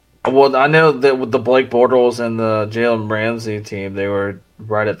 Well, I know that with the Blake Bortles and the Jalen Ramsey team, they were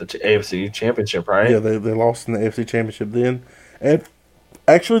right at the AFC Championship, right? Yeah, they lost in the AFC Championship then. And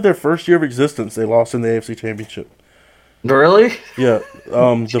actually, their first year of existence, they lost in the AFC Championship. Really? Yeah.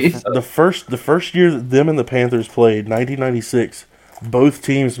 The first year that them and the Panthers played, 1996, both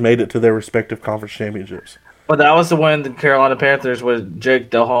teams made it to their respective conference championships. But that was the one the Carolina Panthers with Jake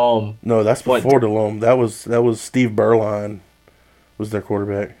Delhomme. No, that's before Delhomme. That was Steve Berline was their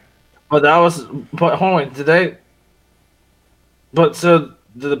quarterback. But hold on, did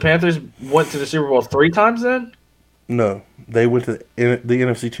the Panthers went to the Super Bowl 3 times then? No, they went to the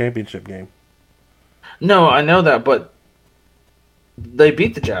NFC Championship game. No, I know that, but they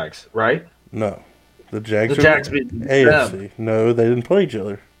beat the Jags, right? No, the Jags beat AFC. them. No, they didn't play each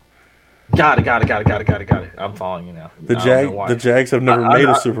other. Got it. I'm following you now. The Jags have never made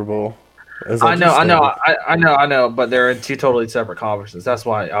a Super Bowl. I know, but they're in 2 totally separate conferences. That's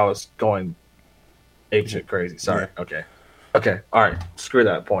why I was going apeshit crazy. Sorry. Yeah. Okay. All right. Screw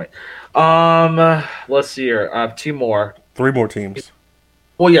that point. Let's see here. I have 2 more. 3 more teams.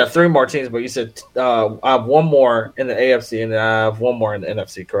 Well, yeah, 3 more teams, but you said I have 1 more in the AFC and I have 1 more in the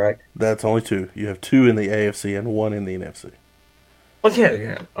NFC, correct? That's only 2. You have 2 in the AFC and 1 in the NFC. Well,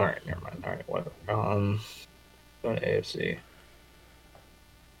 yeah. All right, never mind. All right, whatever. Going to AFC.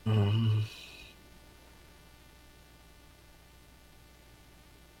 I'm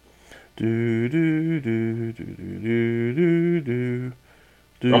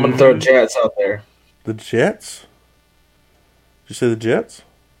gonna throw Jets out there. The Jets? Did you say the Jets?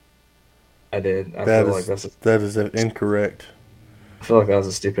 I did. That is incorrect. I feel like that was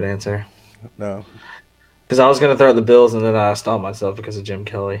a stupid answer. No. Because I was going to throw out the Bills, and then I stopped myself because of Jim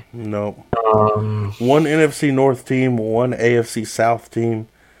Kelly. No. 1 NFC North team, 1 AFC South team,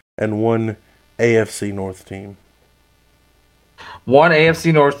 and 1 AFC North team. 1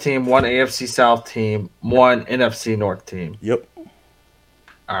 AFC North team, 1 AFC South team, 1 NFC North team. Yep.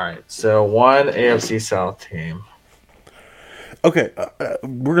 All right. So 1 AFC South team. Okay.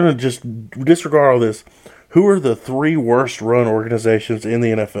 We're going to just disregard all this. Who are the 3 worst run organizations in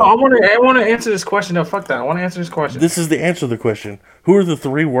the NFL? I want to answer this question. No, fuck that. I want to answer this question. This is the answer to the question. Who are the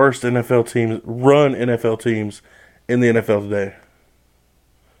 3 worst NFL teams in the NFL today?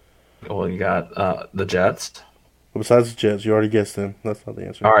 Well, you got the Jets. Besides the Jets, you already guessed them. That's not the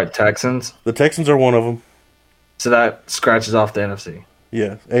answer. All right, Texans. The Texans are one of them. So that scratches off the NFC.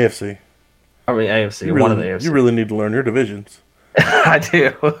 Yeah, AFC. I mean, AFC. One of the AFC. You really need to learn your divisions. I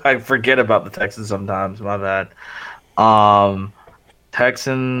do. I forget about the Texans sometimes. My bad.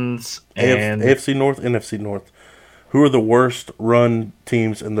 Texans and AFC North, NFC North. Who are the worst run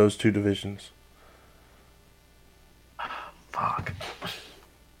teams in those 2 divisions? Fuck.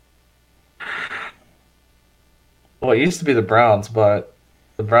 Well, it used to be the Browns, but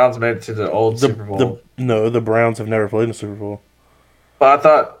the Browns made it to the old Super Bowl. The Browns have never played in a Super Bowl. But I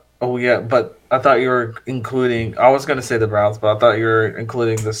thought. Oh yeah, but I thought you were including. I was going to say the Browns, but I thought you were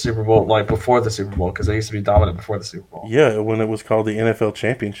including the Super Bowl, like before the Super Bowl, because they used to be dominant before the Super Bowl. Yeah, when it was called the NFL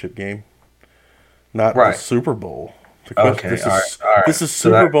Championship game, not the Super Bowl. This is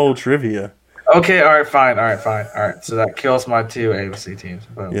Super Bowl trivia. Okay, all right, fine. So that kills my 2 AFC teams.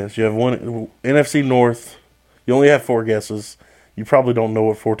 Boom. Yes, you have one NFC North. You only have 4 guesses. You probably don't know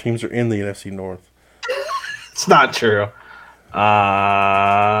what 4 teams are in the NFC North. It's not true.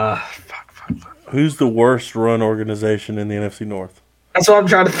 Who's the worst run organization in the NFC North? That's what I'm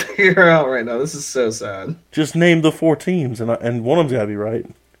trying to figure out right now. This is so sad. Just name the 4 teams, and one of them's got to be right.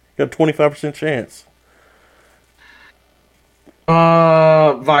 You got a 25% chance.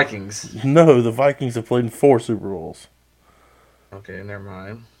 Vikings. No, the Vikings have played in 4 Super Bowls. Okay, never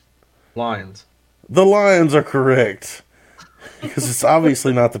mind. Lions. The Lions are correct. Because it's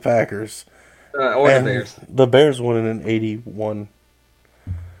obviously not the Packers. Or the Bears. The Bears won in 81.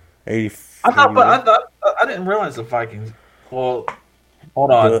 80. I didn't realize the Vikings. Well,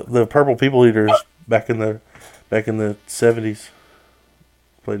 hold on. The Purple People Eaters back in the 70s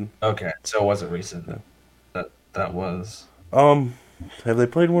played. Okay, so it wasn't recent. Yeah. That was. Have they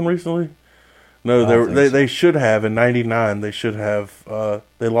played one recently? No, they should have in '99. They should have.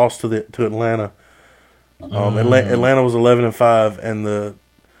 They lost to Atlanta. Atlanta was 11-5, and the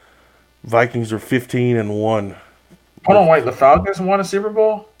Vikings are 15-1. Hold on, wait. The Falcons won a Super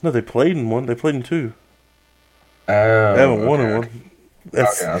Bowl? No, they played in 1. They played in 2. Oh, they haven't won in 1.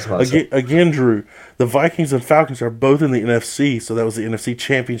 That's, again, Drew. The Vikings and Falcons are both in the NFC, so that was the NFC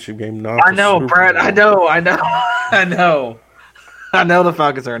Championship game. Not I know, Brad. I know. I know the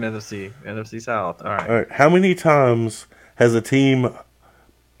Falcons are in NFC South. All right. How many times has a team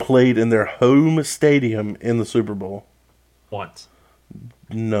played in their home stadium in the Super Bowl? Once.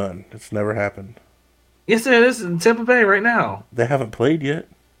 None. It's never happened. Yes, it is in Tampa Bay right now. They haven't played yet.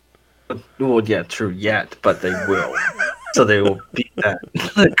 Well, yeah, true, yet, but they will. So they will beat that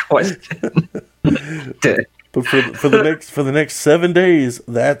question. But for the next 7 days,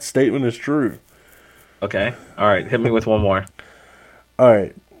 that statement is true. Okay. All right. Hit me with one more. All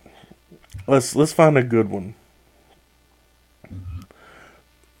right. Let's find a good one.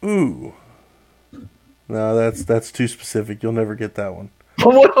 Ooh. No, that's too specific. You'll never get that one.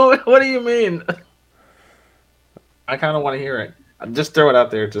 What do you mean? I kind of want to hear it. Just throw it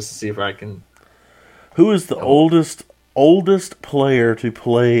out there just to see if I can. Who is the oldest player to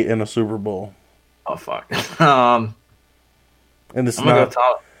play in a Super Bowl? Oh fuck. And it's not.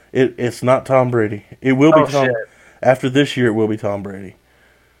 It's not Tom Brady. It will be Tom. Shit. After this year, it will be Tom Brady.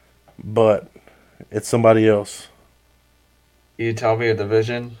 But it's somebody else. Can you tell me a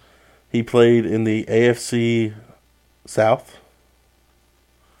division? He played in the AFC South.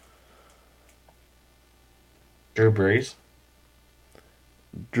 Drew Brees.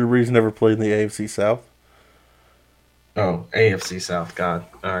 Drew Brees never played in the AFC South. Oh, AFC South. God.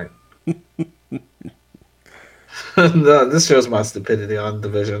 All right. No, this shows my stupidity on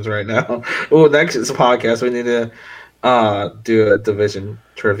divisions right now. Oh, next podcast we need to do a division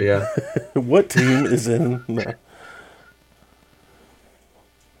trivia. What team is in? No.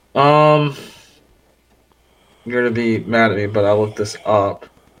 You're gonna be mad at me, but I looked this up.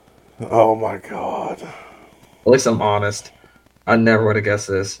 Oh my god! At least I'm honest. I never would have guessed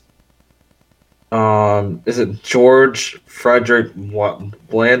this. Is it George Frederick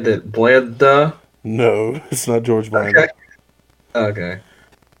Blanda? No, it's not George Blanda. Okay.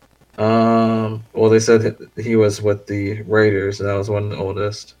 Well, they said he was with the Raiders, and that was one of the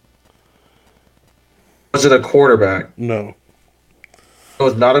oldest. Was it a quarterback? No. It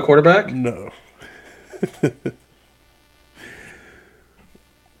was not a quarterback? No.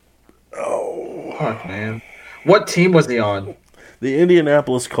 Oh. Fuck, man. What team was he on? The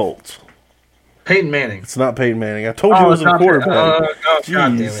Indianapolis Colts. Peyton Manning. It's not Peyton Manning. I told you it was a quarterback. God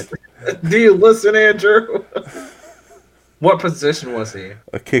damn it. Do you listen, Andrew? What position was he?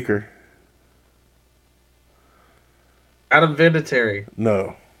 A kicker. Adam Vinatieri.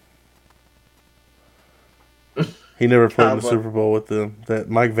 No. He never played in the Super Bowl with them. That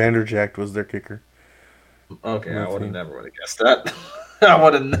Mike Vanderjagt was their kicker. Okay, I would have never guessed that. I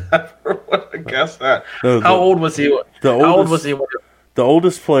would have never guessed that. No, how old was he? How old was he? The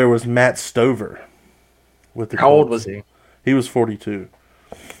oldest player was Matt Stover. How old was he? He was 42.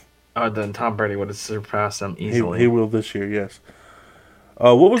 Then Tom Brady would have surpassed him easily. He will this year, yes.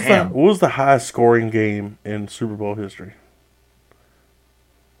 What was the highest scoring game in Super Bowl history?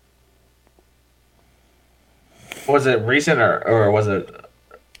 Was it recent or was it?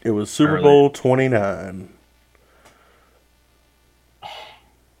 It was Super Bowl 29.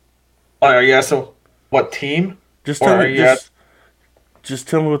 Oh yeah. So, what team? Just tell me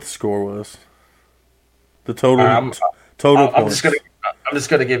what the score was. The total. Total. I'm just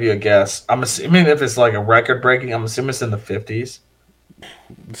gonna give you a guess. I'm assuming if it's like a record breaking, I'm assuming it's in the 50s.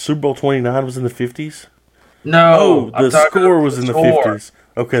 Super Bowl 29 was in the 50s? No. The score was in the 50s.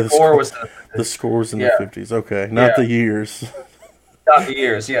 Okay, the score was in the 50s. Okay, not the years. Not the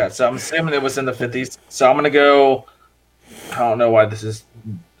years, yeah. So I'm assuming it was in the 50s. So I'm going to go, I don't know why this is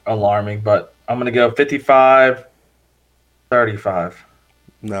alarming, but I'm going to go 55-35.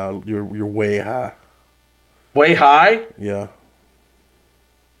 No, you're way high. Way high? Yeah.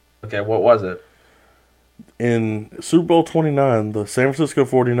 Okay, what was it? In Super Bowl 29, the San Francisco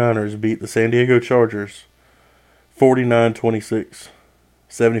 49ers beat the San Diego Chargers 49-26.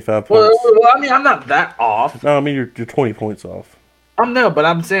 75 points. Well, I mean, I'm not that off. No, I mean, you're 20 points off. No, but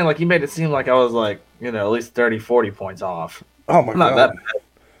I'm saying, like, you made it seem like I was, like, at least 30, 40 points off. Oh, my God. Not that bad.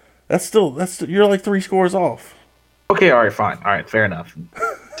 That's still, you're like 3 scores off. Okay, all right, fine. All right, fair enough.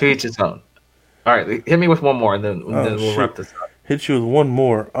 To each his own. All right, hit me with one more, and then we'll wrap this up. Hit you with one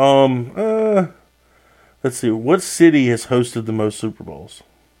more. Let's see. What city has hosted the most Super Bowls?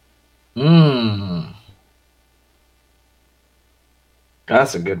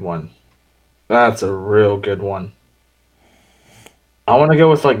 That's a good one. That's a real good one. I want to go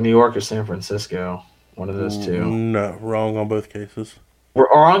with like New York or San Francisco. One of those two. No, wrong on both cases. We're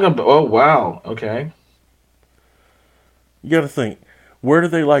wrong on. Oh wow. Okay. You got to think. Where do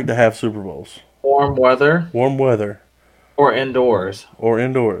they like to have Super Bowls? Warm weather. Warm weather. Or indoors.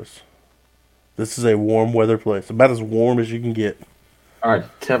 This is a warm weather place. About as warm as you can get. All right.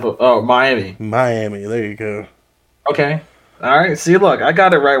 Temple. Oh, Miami. Miami. There you go. Okay. All right. See, look, I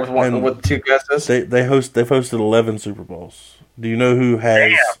got it right with 2 guesses. They've hosted 11 Super Bowls. Do you know who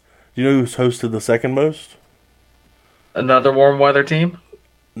has? Damn. Do you know who's hosted the second most? Another warm weather team.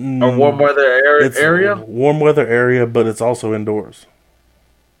 A warm weather area. Warm weather area, but it's also indoors.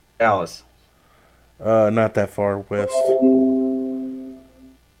 Dallas. Not that far west.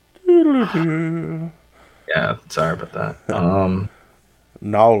 Yeah, sorry about that.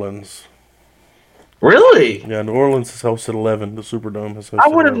 Nolans. Really? Yeah, New Orleans has hosted 11. The Superdome has hosted I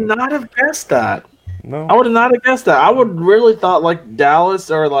would have not have guessed that. No. I would have not have guessed that. I would really thought like Dallas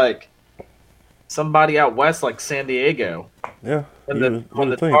or like somebody out west like San Diego. Yeah. When the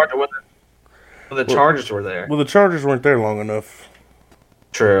Chargers were there. Well, the Chargers weren't there long enough.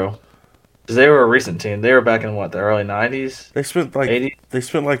 True. Because they were a recent team. They were back in the early 90s? They spent like 80s? They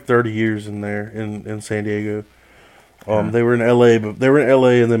spent like 30 years in there in San Diego. They were in LA, but they were in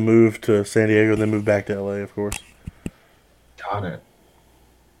LA and then moved to San Diego and then moved back to LA, of course. Got it.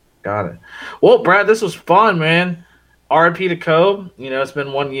 Well, Brad, this was fun, man. RIP to Kobe. It's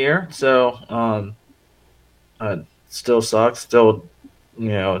been 1 year, so still sucks. Still,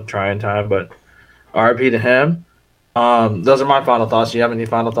 trying time, but RIP to him. Those are my final thoughts. Do you have any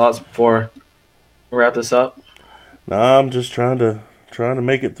final thoughts before we wrap this up? Nah, I'm just trying to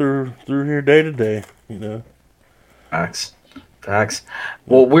make it through here day to day, Facts.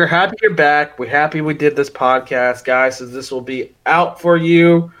 Well, we're happy you're back. We're happy we did this podcast, guys. So this will be out for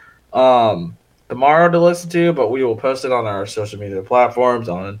you tomorrow to listen to, but we will post it on our social media platforms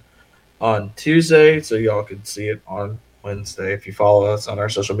on Tuesday, so y'all can see it on Wednesday if you follow us on our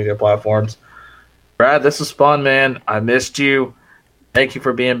social media platforms. Brad, this was fun, man. I missed you. Thank you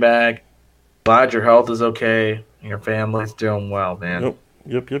for being back. Glad your health is okay and your family's doing well, man.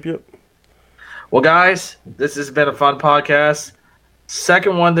 Yep. Well, guys, this has been a fun podcast.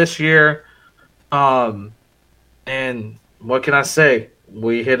 Second one this year. And what can I say?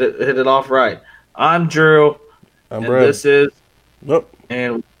 We hit it off right. I'm Drew. I'm Brad. This is Nope.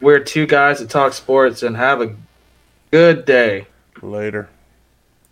 And we're 2 guys that talk sports, and have a good day. Later.